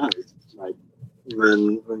 Nice. Like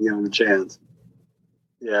when you have a chance.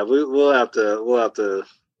 Yeah, we'll have to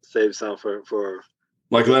save some for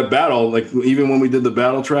like that battle. Like even when we did the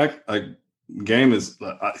battle track, like Game is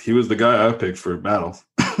he was the guy I picked for battles.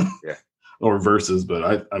 Yeah. Or verses,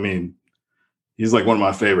 but I mean, he's like one of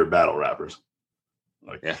my favorite battle rappers.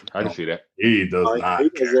 Like, yeah, I can see that. He does not.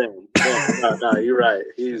 No, you're right.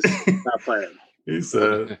 He's not playing. He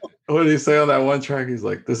said, what did he say on that one track? He's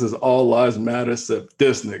like, this is all lives matter except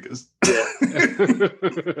this niggas. Yeah.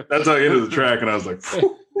 That's how he ended the track. And I was like,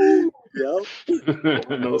 yep.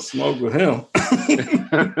 No smoke with him.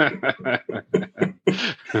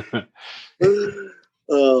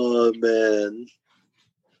 Oh,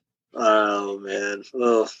 man.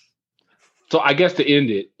 Oh. So I guess to end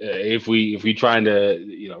it, if we trying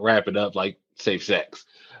to wrap it up like safe sex,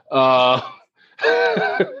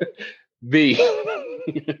 B,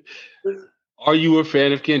 are you a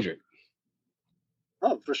fan of Kendrick?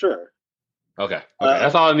 Oh, for sure. Okay.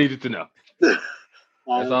 That's all I needed to know.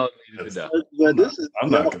 That's all I needed to know. I'm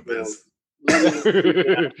not convinced. I'm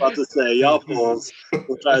about to say, y'all fools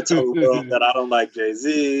will try to tell the world that I don't like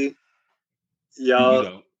Jay-Z.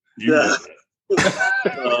 Y'all, you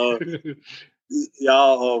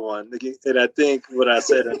y'all owe one. And I think what I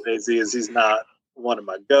said on Jay-Z is he's not one of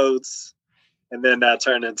my goats. And then that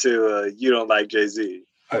turned into you don't like Jay-Z.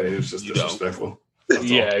 Hey, it's just disrespectful.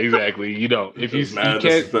 Yeah, exactly. You don't. If you can't,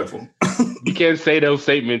 disrespectful. You can't say those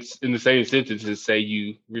statements in the same sentence and say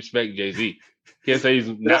you respect Jay-Z. You can't say he's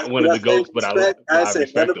not one of the GOATs, but I say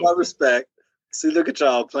none of my respect. See, look at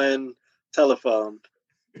y'all playing telephone.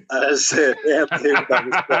 I said, respect.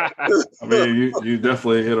 I mean, you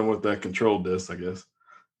definitely hit him with that control disc, I guess.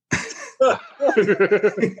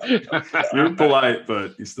 You're polite,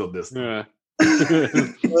 but you still diss him. Yeah.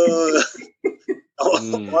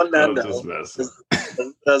 On that note,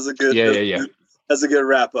 that's a good. Yeah. That's a good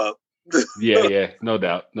wrap up. Yeah, no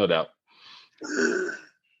doubt.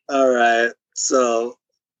 All right, so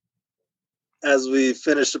as we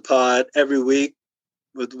finish the pod every week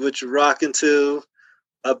with what you're rocking to,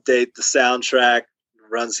 update the soundtrack,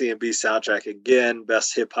 Run CMB soundtrack again,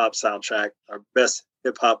 best hip hop soundtrack, our best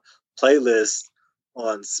hip hop playlist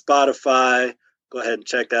on Spotify. Go ahead and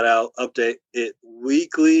check that out. Update it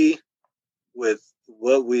weekly with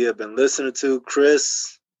what we have been listening to.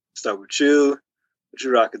 Chris, start with you. What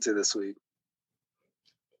you rocking to this week?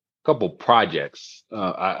 Couple projects.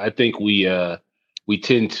 I think we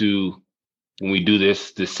tend to, when we do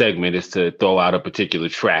this segment, is to throw out a particular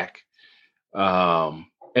track.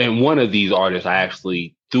 And one of these artists I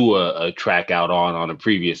actually threw a track out on a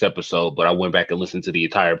previous episode, but I went back and listened to the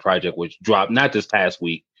entire project, which dropped not this past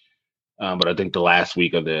week, but I think the last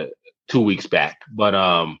week of the 2 weeks back. But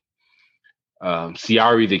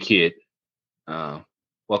Ciari the Kid,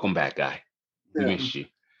 welcome back, guy. We missed you.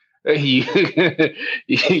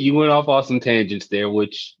 You went off on some tangents there,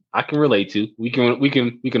 which I can relate to. We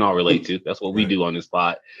can all relate to. That's what we do on this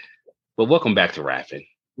pod. But welcome back to rapping.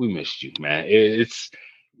 We missed you, man. It's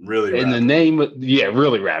really in the name of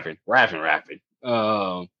really rapping.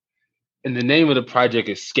 And the name of the project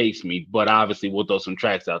escapes me, but obviously we'll throw some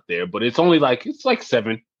tracks out there. But it's only like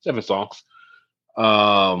seven songs.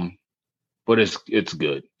 But it's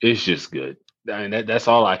good. It's just good. I mean, that's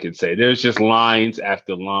all I can say. There's just lines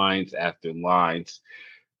after lines after lines.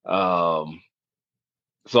 So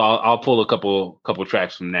I'll pull a couple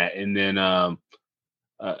tracks from that, and then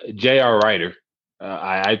J.R. Writer.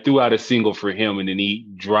 I threw out a single for him, and then he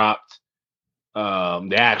dropped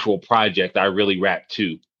the actual project I Really Rap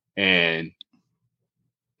To, and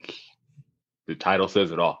the title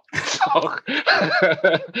says it all. So,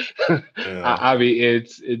 I mean,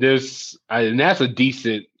 and that's a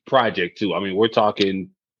decent project too. I mean, we're talking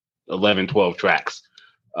 11, 12 tracks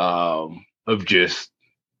of just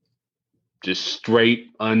straight,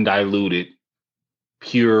 undiluted,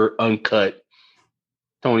 pure, uncut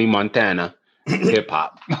Tony Montana hip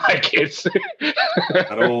hop. Like it's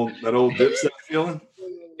that old Dipset feeling.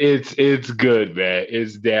 It's good, man.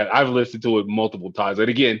 It's damn. I've listened to it multiple times, and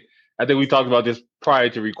again, I think we talked about this prior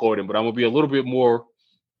to recording, but I'm gonna be a little bit more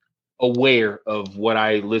aware of what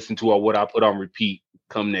I listen to or what I put on repeat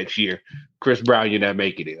come next year. Chris Brown, you're not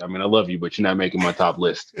making it. I mean, I love you, but you're not making my top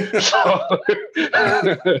list. So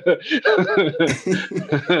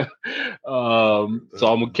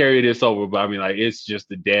I'm gonna carry this over, but I mean, like, it's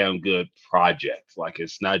just a damn good project. Like,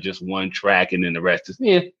 it's not just one track and then the rest is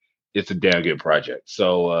it's a damn good project.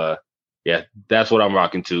 So that's what I'm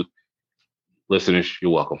rocking to. Listeners,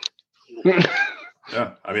 you're welcome.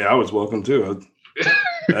 Yeah, I mean, I was welcome too.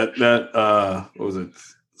 That what was it?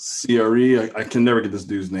 CRE. I can never get this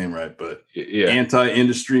dude's name right, but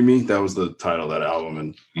Anti-Industry Me. That was the title of that album,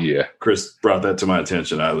 and Chris brought that to my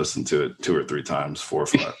attention. I listened to it 2 or 3 times, 4 or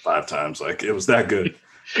 5 times. Like, it was that good.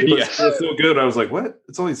 It was so good. I was like, "What?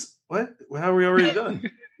 It's only what? How are we already done?"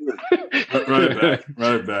 Run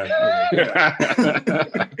it back.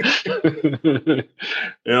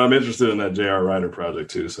 Yeah, I'm interested in that J.R. Writer project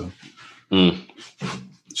too. So,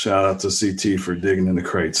 shout out to CT for digging in the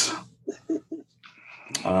crates.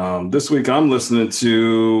 This week I'm listening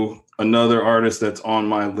to another artist that's on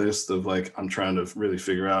my list of, like, I'm trying to really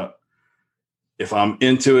figure out if I'm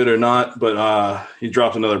into it or not, but he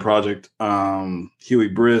dropped another project. Huey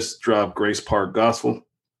Briss dropped Grace Park Gospel.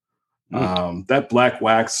 That Black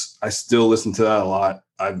Wax, I still listen to that a lot.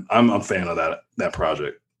 I'm a fan of that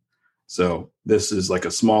project. So this is like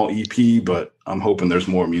a small EP, but I'm hoping there's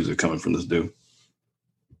more music coming from this dude.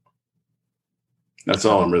 That's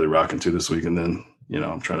all I'm really rocking to this week. And then,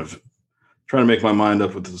 I'm trying to make my mind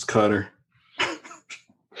up with this Cutter.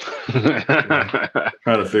 Trying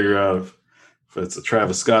to figure out if If it's a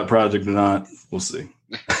Travis Scott project or not, we'll see.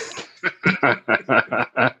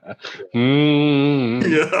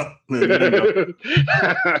 Yeah.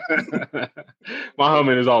 My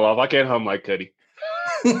humming is all off. I can't hum like Cudi.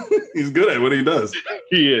 He's good at what he does.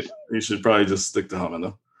 He is. You should probably just stick to humming,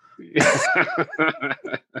 though.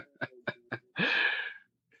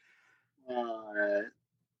 All right.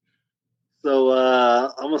 So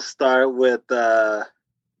I'm going to start with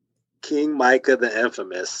King Micah the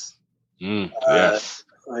Infamous. Yes.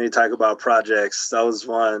 When you talk about projects, that was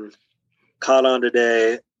one. Caught on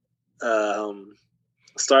today.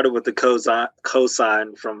 Started with the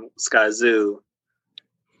cosign from Skyzoo,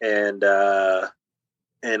 and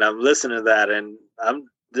I'm listening to that, and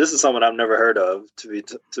this is someone I've never heard of, to be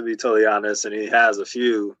totally honest. And he has a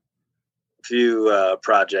few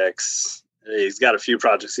projects. He's got a few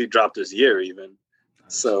projects he dropped this year even.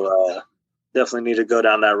 So definitely need to go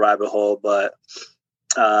down that rabbit hole, but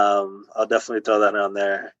I'll definitely throw that on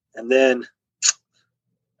there. And then,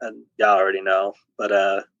 and y'all already know,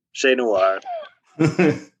 but Che Noir.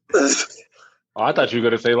 I thought you were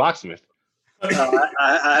going to say Locksmith.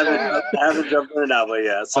 I haven't jumped in that way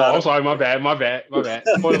yet. So I'm sorry. My bad.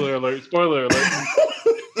 Spoiler alert.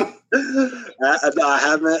 I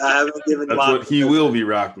haven't given. That's what he will be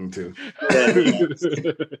rocking to. For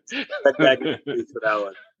that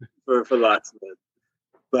one, for Locksmith.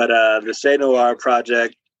 But the Che Noir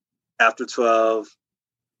project, After 12.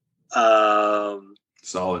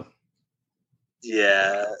 Solid.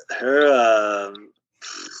 Yeah, her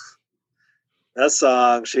that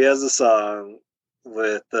song. She has a song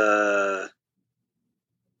with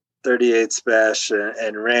 38 Special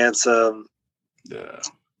and Ransom. Yeah.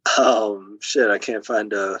 Shit, I can't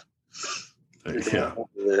find a. Yeah.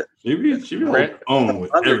 She be on with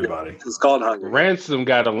everybody. It's called Hungry. Ransom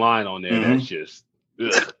got a line on there that's just.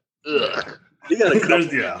 Ugh. He got a couple.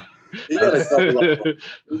 Yeah. He got a couple.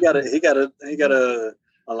 He got a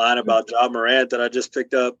line about Ja Morant that I just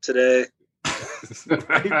picked up today.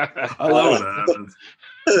 I love when that happens.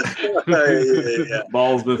 Yeah.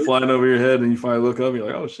 Ball's been flying over your head, and you finally look up, and you're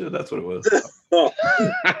like, "Oh shit, that's what it was." Yeah.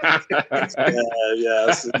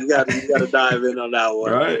 So you got to dive in on that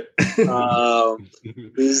one, right?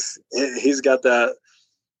 He's got that.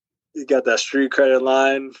 He got that street credit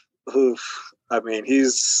line.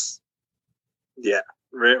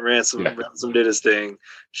 Ransom did his thing.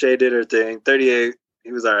 Shay did her thing. 38,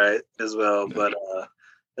 he was all right as well, but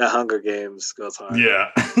that Hunger Games goes hard. Yeah.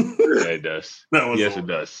 It does. It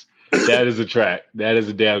does. That is a track. That is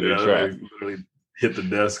a damn good track. Really hit the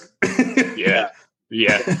desk. Yeah.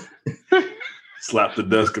 Slapped the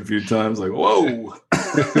desk a few times, like, whoa.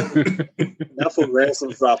 That's what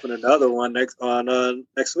Ransom's dropping another one next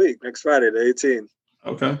week, next Friday, the 18th.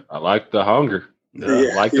 Okay. I like the hunger.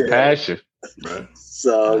 I like the passion. Right.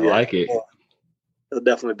 So I like it. It'll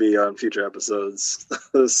definitely be on future episodes.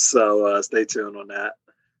 So stay tuned on that.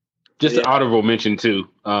 Just an honorable mention too.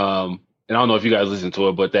 And I don't know if you guys listen to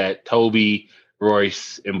it, but that Toby,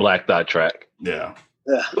 Royce, and Black Thought track. Yeah.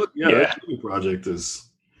 That project is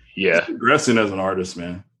progressing as an artist,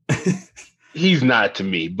 man. He's not to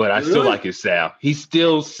me, but I still like his sound. He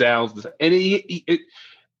still sounds, and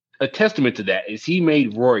a testament to that is he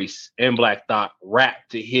made Royce and Black Thought rap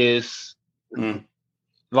to his,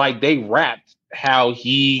 like they rapped how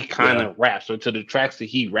he kind of raps, or to the tracks that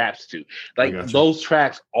he raps to. Like those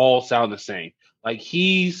tracks all sound the same. Like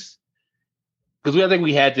because I think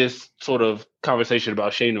we had this sort of conversation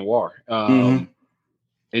about Che Noir, and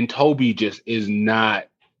Toby just is not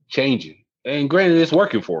changing. And granted, it's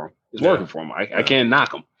working for him. It's working for him. I can't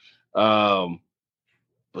knock him.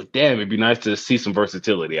 But damn, it'd be nice to see some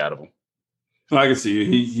versatility out of him. I can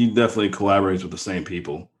see he definitely collaborates with the same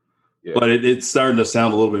people. Yeah. But it's starting to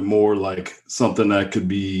sound a little bit more like something that could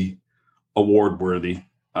be award worthy.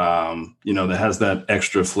 That has that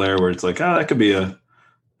extra flair where it's like, that could be the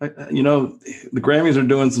Grammys are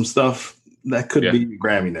doing some stuff that could be a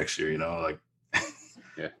Grammy next year, like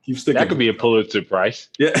keep sticking. That could be a Pulitzer Prize.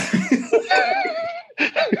 Yeah.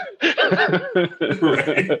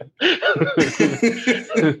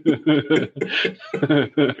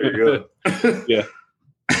 There you go. Yeah.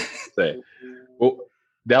 Well,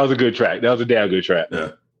 that was a good track. That was a damn good track.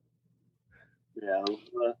 Yeah. Yeah.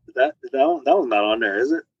 That one's not on there,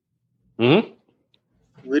 is it? Mm-hmm.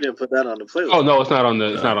 We didn't put that on the playlist. Oh no, it's not on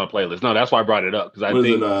the playlist. No, that's why I brought it up, because I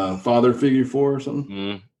think it Father Figure 4 or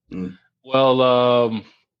something. Well,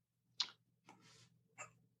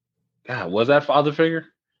 God, was that Father Figure?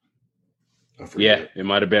 Yeah, it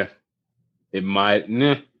might have been. It might.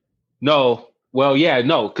 No. Well, yeah,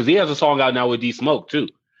 no, because he has a song out now with D Smoke too.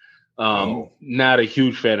 Not a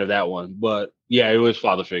huge fan of that one, but yeah, it was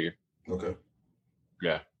Father Figure. Okay.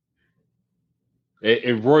 Yeah.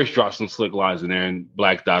 If Royce drops some slick lines in there, and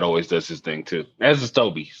Black Dot always does his thing too, as does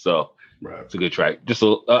Toby. So it's a good track. Just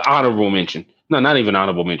an honorable mention. No, not even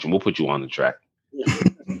honorable mention. We'll put you on the track. We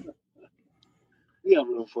have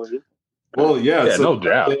room for you. Well, yeah, so no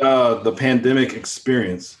doubt. The Pandemic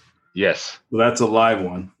Experience. Yes. So that's a live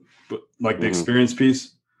one, but like the experience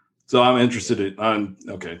piece. So I'm interested in.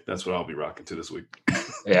 Okay, that's what I'll be rocking to this week.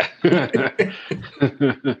 Yeah.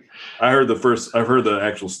 I've heard the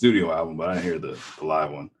actual studio album, but I didn't hear the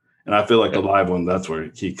live one. And I feel like the live one, that's where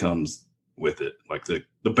he comes with it. Like the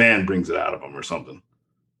band brings it out of him or something.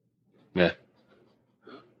 Yeah.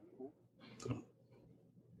 So.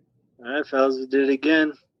 All right, fellas, we did it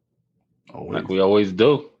again. Like we always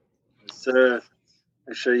do. Yes, sir.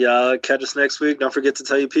 Make sure y'all catch us next week. Don't forget to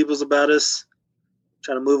tell your peoples about us.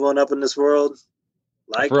 Trying to move on up in this world.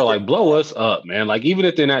 Like blow us up, man. Like, even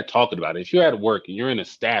if they're not talking about it, if you're at work and you're in a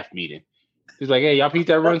staff meeting, it's like, hey, y'all peep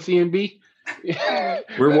that Run CMB?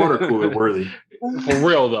 We're water cooler worthy. For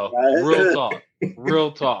real, though. Real talk.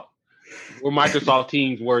 Real talk. We're Microsoft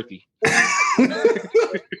Teams worthy.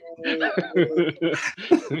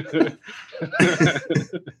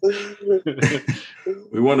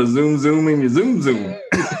 We want to zoom and you zoom.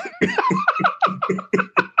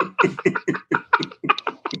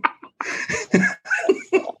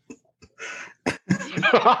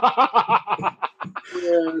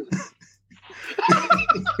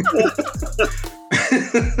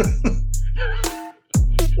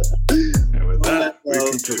 And with that, we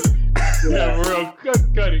conclude. Yeah, for real.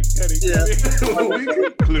 Cut it. We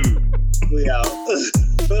conclude. We out.